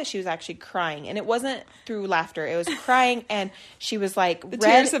saw that she was actually crying. And it wasn't through laughter. It was crying, and she was like the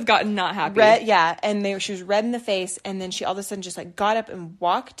tears have gotten not happy. Red, yeah. And she was red in the face. And then she all of a sudden just like got up and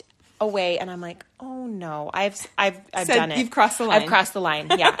walked away. And I'm like, oh no, I've done it. You've crossed the line. I've crossed the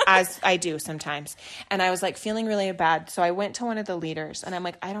line. Yeah, as I do sometimes. And I was like feeling really bad. So I went to one of the leaders and I'm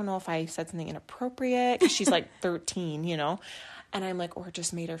like, I don't know if I said something inappropriate, because she's like 13, you know. And I'm like, or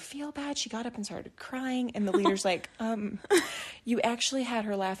just made her feel bad. She got up and started crying. And the leader's like, you actually had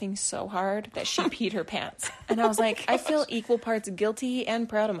her laughing so hard that she peed her pants. And I was like, I feel equal parts guilty and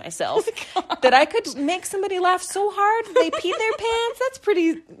proud of myself that I could make somebody laugh so hard they peed their pants. That's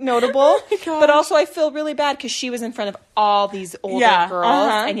pretty notable. But also I feel really bad because she was in front of all these older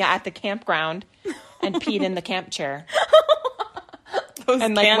girls and at the campground and peed in the camp chair.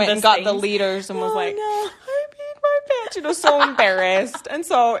 And like went and got the leaders and was like, no. Pants, you know, so embarrassed. And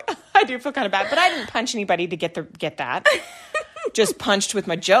so I do feel kind of bad, but I didn't punch anybody to get that. Just punched with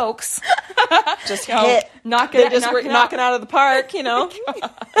my jokes. Just hit. Knocking out of the park, you know.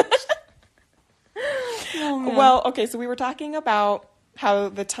 Well, okay, so we were talking about how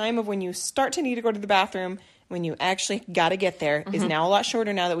the time of when you start to need to go to the bathroom, when you actually got to get there, is now a lot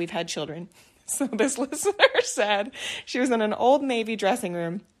shorter now that we've had children. So this listener said she was in an Old Navy dressing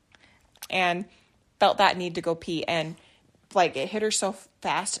room and felt that need to go pee, and like it hit her so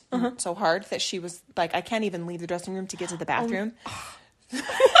fast and so hard that she was like, I can't even leave the dressing room to get to the bathroom.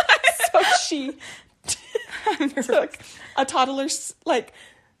 So she took a toddler's like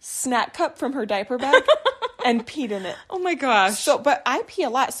snack cup from her diaper bag and peed in it. Oh my gosh. So, but I pee a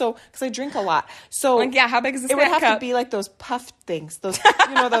lot, so because I drink a lot. So like, yeah, how big is the snack cup? It would have to be like those puff things, those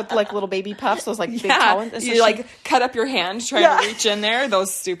you know, the like little baby puffs, those like big tall ones. And so you like cut up your hand trying to reach in there.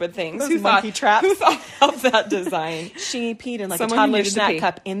 Those stupid things. Those monkey traps. Who thought of that design? She peed in like a toddler's snack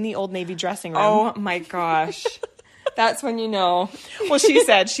cup in the Old Navy dressing room. Oh my gosh. That's when you know. Well,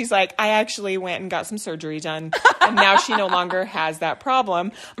 she's like, I actually went and got some surgery done, and now she no longer has that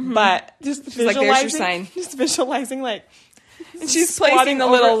problem. But just visualizing, like, there's your sign. Just visualizing, like, and she's placing the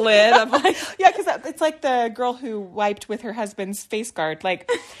little lid of like, yeah, because it's like the girl who wiped with her husband's face guard.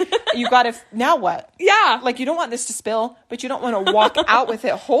 Like, you got to now what? Yeah, like you don't want this to spill, but you don't want to walk out with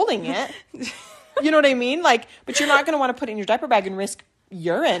it holding it. You know what I mean? Like, but you're not going to want to put it in your diaper bag and risk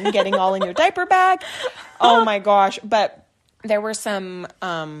urine getting all in your diaper bag. Oh my gosh. But there were some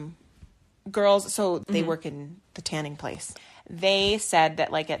girls, so they work in the tanning place. They said that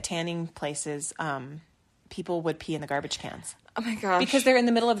like at tanning places, people would pee in the garbage cans. Oh my gosh. Because they're in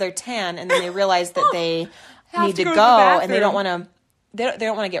the middle of their tan, and then they realize that they need to go and they don't want to. They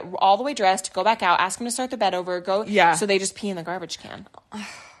don't want to get all the way dressed, go back out, ask them to start the bed over, go. Yeah. So they just pee in the garbage can.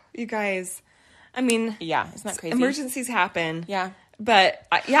 You guys, I mean, yeah, isn't that crazy? Emergencies happen. Yeah. But,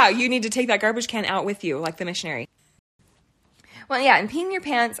 yeah, you need to take that garbage can out with you, like the missionary. Well, yeah, and peeing your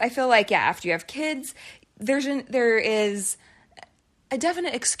pants, I feel like, yeah, after you have kids, there is a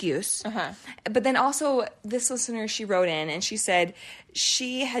definite excuse. But then also, this listener, she wrote in, and she said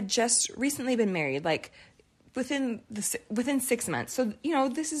she had just recently been married, like, within 6 months. So, you know,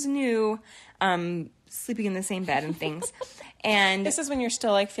 this is new, sleeping in the same bed and things. And this is when you're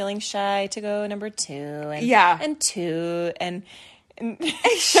still, like, feeling shy to go number 2. And, and 2, and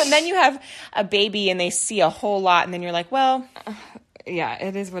then you have a baby and they see a whole lot, and then you're like, well, yeah,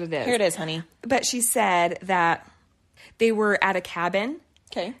 it is what it is. Here it is, honey. But she said that they were at a cabin,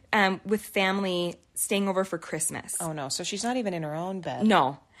 okay, with family staying over for Christmas. Oh no, so she's not even in her own bed.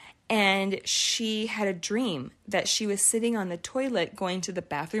 No. And she had a dream that she was sitting on the toilet going to the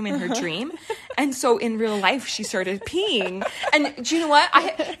bathroom in her dream. And so in real life, she started peeing. And do you know what?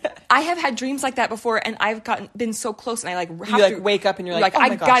 I have had dreams like that before, and I've been so close, and I wake up and you're like, oh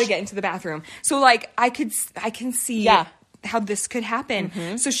I gotta get into the bathroom. So like I can see how this could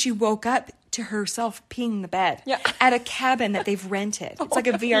happen. So she woke up to herself peeing in the bed at a cabin that they've rented. It's like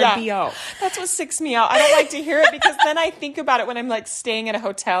a VRBO. Yeah. That's what sicks me out. I don't like to hear it because then I think about it when I'm like staying at a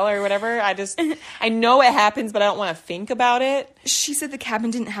hotel or whatever. I know it happens, but I don't want to think about it. She said the cabin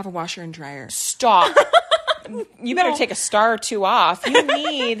didn't have a washer and dryer. Stop. You better take a star or 2 off. You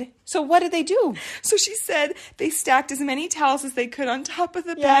need... So what did they do? So she said they stacked as many towels as they could on top of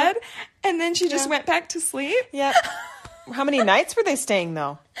the bed, and then she just went back to sleep. Yep. How many nights were they staying,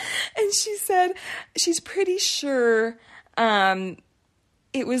 though? And she said she's pretty sure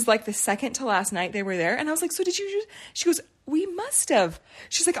it was like the second to last night they were there. And I was like, so did you just... She goes, we must have.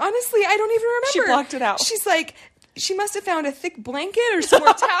 She's like, honestly, I don't even remember. She blocked it out. She's like, she must have found a thick blanket or some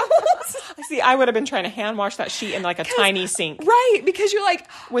more towels. See, I would have been trying to hand wash that sheet in like a tiny sink. Right, because you're like...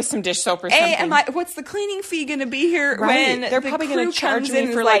 With some dish soap or something. What's the cleaning fee going to be here when they're probably going to charge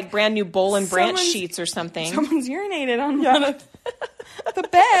me for like brand new Bowl and Branch sheets or something. Someone's urinated on one of the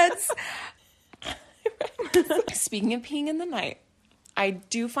beds. Speaking of peeing in the night, I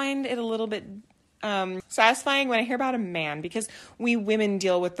do find it a little bit satisfying when I hear about a man, because we women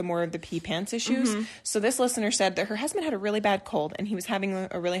deal with the more of the pee pants issues. So this listener said that her husband had a really bad cold and he was having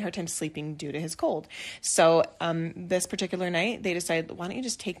a really hard time sleeping due to his cold. So this particular night they decided, why don't you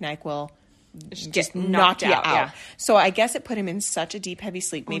just take NyQuil, just knock you out. Yeah. So I guess it put him in such a deep, heavy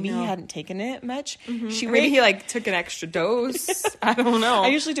sleep. Maybe he hadn't taken it much. Maybe he like took an extra dose. I don't know. I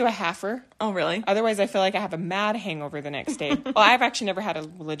usually do a halfer. Oh, really? Otherwise, I feel like I have a mad hangover the next day. Well, I've actually never had a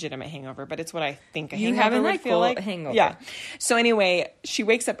legitimate hangover, but it's what I think a hangover would feel like. Hangover. Yeah. So anyway, she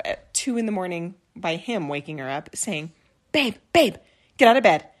wakes up at 2 a.m. by him waking her up, saying, "Babe, get out of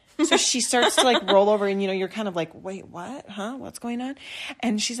bed." So she starts to like roll over, and you're kind of like, wait, what? Huh? What's going on?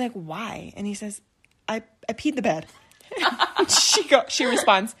 And she's like, why? And he says, I peed the bed. She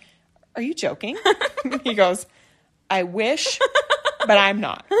responds, are you joking? He goes, I wish, but I'm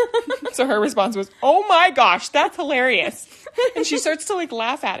not. So her response was, oh my gosh, that's hilarious. And she starts to like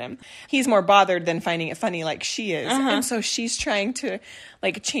laugh at him. He's more bothered than finding it funny like she is. And so she's trying to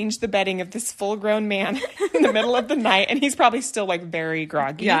like change the bedding of this full grown man in the middle of the night. And he's probably still like very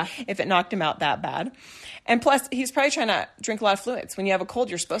groggy if it knocked him out that bad. And plus he's probably trying to drink a lot of fluids. When you have a cold,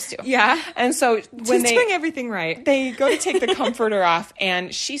 you're supposed to. Yeah. And so when he's doing everything right, they go to take the comforter off,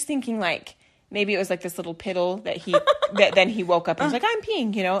 and she's thinking like, maybe it was like this little piddle that then he woke up and was like, I'm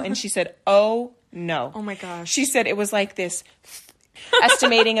peeing, And she said, oh, no. Oh, my gosh. She said it was like this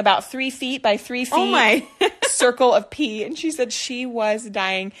estimating about 3 feet by 3 feet circle of pee. And she said she was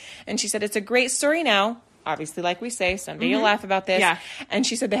dying. And she said, it's a great story now. Obviously, like we say, someday you'll laugh about this. Yeah. And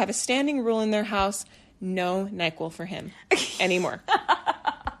she said they have a standing rule in their house, no NyQuil for him anymore.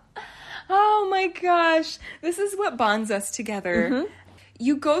 Oh, my gosh. This is what bonds us together.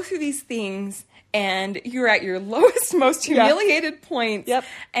 You go through these things and you're at your lowest, most humiliated points. Yep.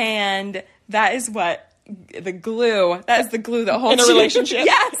 And that is what the glue that holds in a relationship.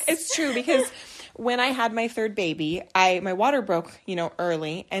 Yes. It's true, because when I had my third baby, my water broke,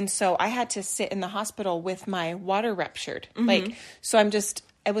 early. And so I had to sit in the hospital with my water ruptured. So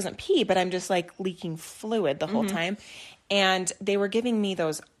I wasn't pee, but I'm just like leaking fluid the whole time. And they were giving me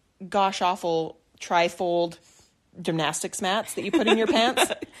those gosh awful trifold gymnastics mats that you put in your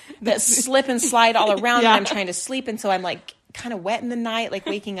pants that slip and slide all around and I'm trying to sleep, and so I'm like kind of wet in the night, like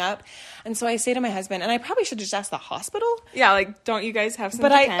waking up. And so I say to my husband, and I probably should just ask the hospital. Yeah, like, don't you guys have some?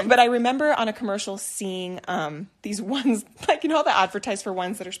 But I remember on a commercial seeing these ones, like, they'll advertise for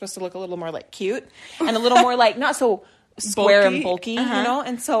ones that are supposed to look a little more like cute and a little more like not so square and bulky,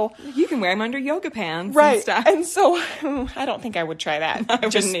 and so you can wear them under yoga pants, right? And stuff. And so I don't think I would try that.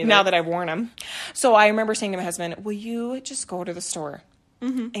 Just now that I've worn them. So I remember saying to my husband, "Will you just go to the store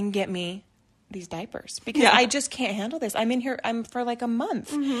and get me these diapers, because I just can't handle this. I'm in here. I'm for like a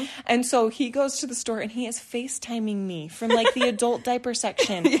month." And so he goes to the store and he is FaceTiming me from like the adult diaper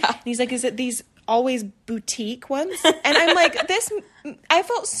section. And he's like, "Is it these always boutique ones?" And I'm like, I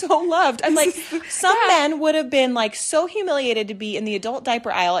felt so loved. I'm like, some men would have been like so humiliated to be in the adult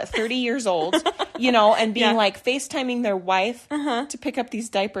diaper aisle at 30 years old, and being like FaceTiming their wife to pick up these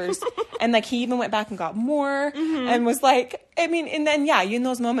diapers. And like, he even went back and got more and was like, and then, in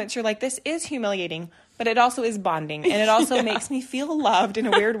those moments you're like, this is humiliating, but it also is bonding. And it also makes me feel loved in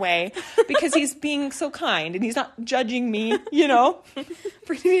a weird way, because he's being so kind and he's not judging me,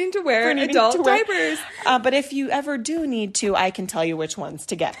 for needing to wear adult diapers. But if you ever do need to, I can tell you which ones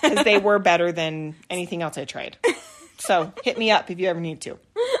to get, because they were better than anything else I tried. So hit me up if you ever need to.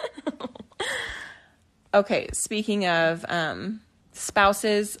 Okay, speaking of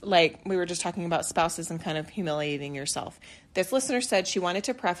spouses, like we were just talking about spouses and kind of humiliating yourself. This listener said she wanted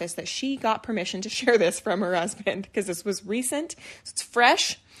to preface that she got permission to share this from her husband, because this was recent. It's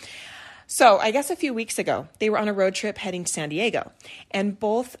fresh. So I guess a few weeks ago, they were on a road trip heading to San Diego, and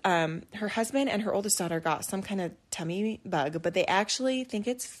both her husband and her oldest daughter got some kind of tummy bug, but they actually think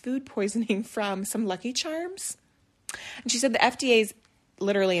it's food poisoning from some Lucky Charms. And she said the FDA's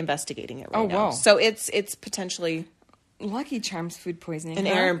literally investigating it right now. So it's potentially Lucky Charms food poisoning. An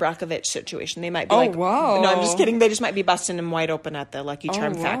Aaron Brockovich situation. They might be No, I'm just kidding. They just might be busting them wide open at the Lucky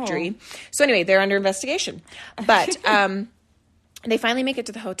Charm factory. So anyway, they're under investigation. But they finally make it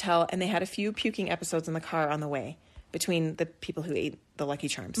to the hotel, and they had a few puking episodes in the car on the way. between the people who ate the Lucky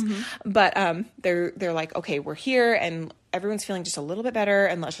Charms. But they're like, okay, we're here and everyone's feeling just a little bit better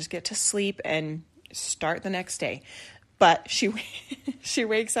and let's just get to sleep and start the next day. But she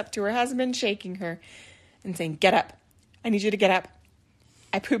wakes up to her husband shaking her and saying, get up. I need you to get up.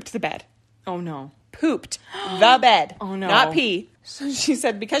 I pooped the bed. Oh, no. Pooped the bed. Oh, no. Not pee. So she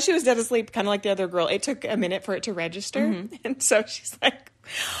said because she was dead asleep, kind of like the other girl, it took a minute for it to register. And so she's like,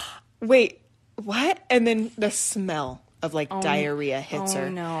 wait, what? And then the smell of like diarrhea hits her.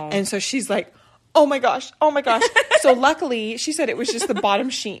 No. And so she's like, oh my gosh. So luckily, she said it was just the bottom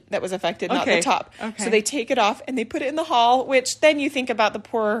sheet that was affected, not the top. Okay. So they take it off and they put it in the hall, which then you think about the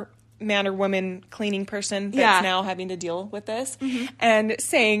poor man or woman cleaning person that's now having to deal with this and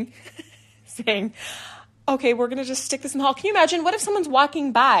saying, okay, we're going to just stick this in the hall. Can you imagine? What if someone's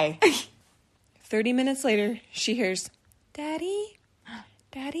walking by? 30 minutes later, she hears, Daddy,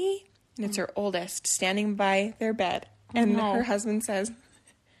 Daddy. And it's her oldest standing by their bed. And her husband says,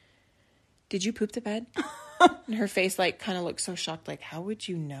 did you poop the bed? And her face like kind of looks so shocked, like, how would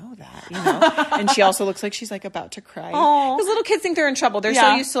you know that? You know? And she also looks like she's like about to cry. Because little kids think they're in trouble. They're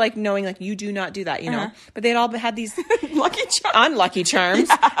so used to like knowing like you do not do that, you know. But they'd all had these unlucky charms.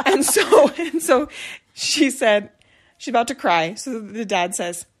 Yeah. And so she said she's about to cry. So the dad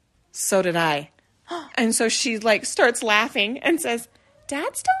says, so did I. And so she like starts laughing and says,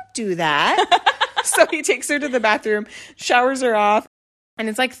 dads don't do that. So he takes her to the bathroom, showers her off. And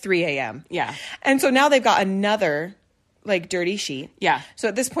it's like 3 a.m. Yeah. And so now they've got another like dirty sheet. Yeah. So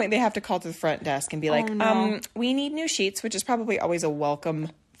at this point they have to call to the front desk and be like, we need new sheets, which is probably always a welcome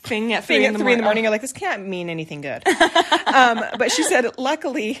thing at 3 in the morning. You're like, this can't mean anything good. But she said,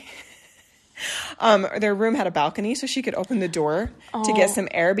 luckily, their room had a balcony, so she could open the door to get some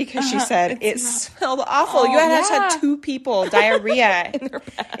air because she said it smelled awful. You had 2 people diarrhea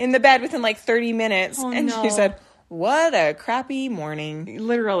in the bed within like 30 minutes. She said, what a crappy morning.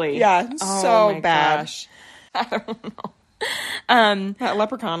 Literally. Yeah, so bad. Gosh. I don't know. That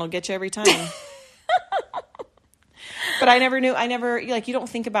leprechaun will get you every time. But I never, like, you don't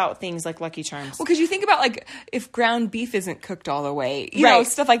think about things like Lucky Charms. Well, because you think about, like, if ground beef isn't cooked all the way, you know,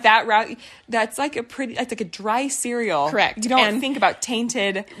 stuff like that. That's like that's like a dry cereal. Correct. You don't think about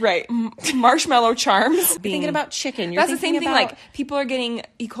tainted marshmallow charms. Thinking about chicken. That's the same thing, like, people are getting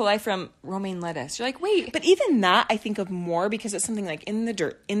E. coli from romaine lettuce. You're like, wait. But even that, I think of more because it's something like in the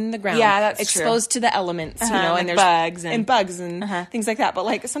dirt, in the ground. Yeah, that's exposed true. to the elements, you know, and there's bugs and things like that. But,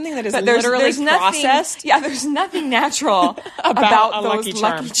 like, something that is literally there's processed. There's nothing natural about those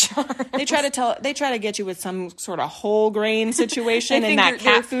Lucky Charms. They try to get you with some sort of whole grain situation in that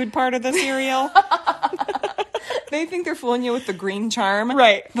cat food part of the cereal. They think they're fooling you with the green charm,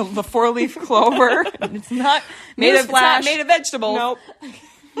 right? The 4-leaf clover. It's not made of vegetables. Nope.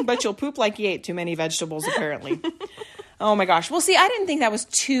 But you'll poop like you ate too many vegetables, apparently. Oh my gosh. Well, see, I didn't think that was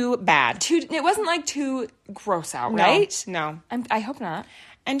too bad. It wasn't like too gross out, right? No. I hope not.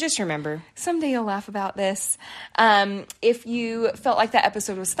 And just remember, someday you'll laugh about this. If you felt like that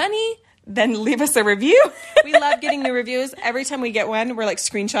episode was funny, then leave us a review. We love getting the reviews. Every time we get one, we're like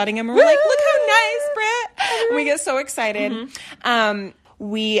screenshotting them. And we're like, look how nice, Brett. And we get so excited.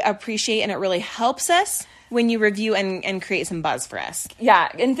 We appreciate, and it really helps us when you review and create some buzz for us. Yeah.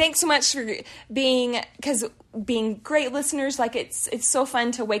 And thanks so much for being great listeners. Like, it's so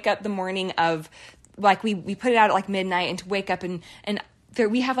fun to wake up the morning of, like, we put it out at like midnight, and to wake up and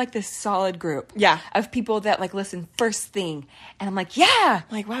we have like this solid group of people that like listen first thing. And I'm like,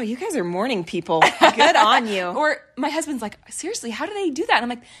 like, wow, you guys are morning people. Good on you. Or my husband's like, seriously, how do they do that? And I'm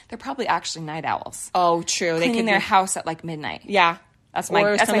like, they're probably actually night owls. Oh, true. Cleaning they can their house at like midnight. Yeah. That's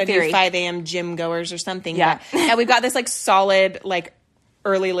my theory. 5 a.m. gym goers or something. Yeah. But, we've got this like solid, like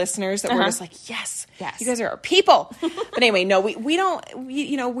early listeners that we're just like, yes, you guys are our people. But anyway, no, we don't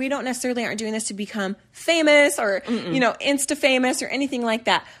necessarily aren't doing this to become famous or, Insta famous or anything like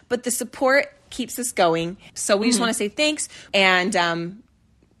that. But the support keeps us going. So we just want to say thanks and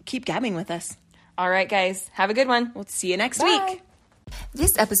keep gabbing with us. All right, guys. Have a good one. We'll see you next Bye. week.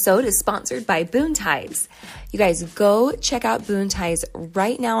 This episode is sponsored by Boon Ties. You guys go check out Boon Ties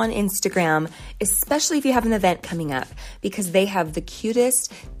right now on Instagram, especially if you have an event coming up, because they have the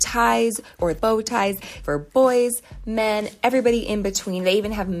cutest ties or bow ties for boys, men, everybody in between. They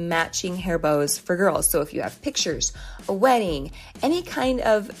even have matching hair bows for girls. So if you have pictures, a wedding, any kind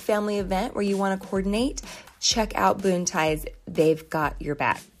of family event where you want to coordinate, check out Boon Ties. They've got your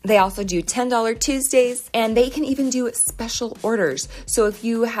back. They also do $10 Tuesdays, and they can even do special orders. So if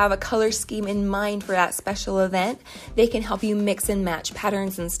you have a color scheme in mind for that special event, they can help you mix and match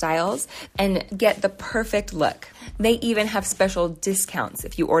patterns and styles and get the perfect look. They even have special discounts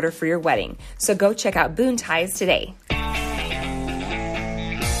if you order for your wedding. So go check out Boon Ties today.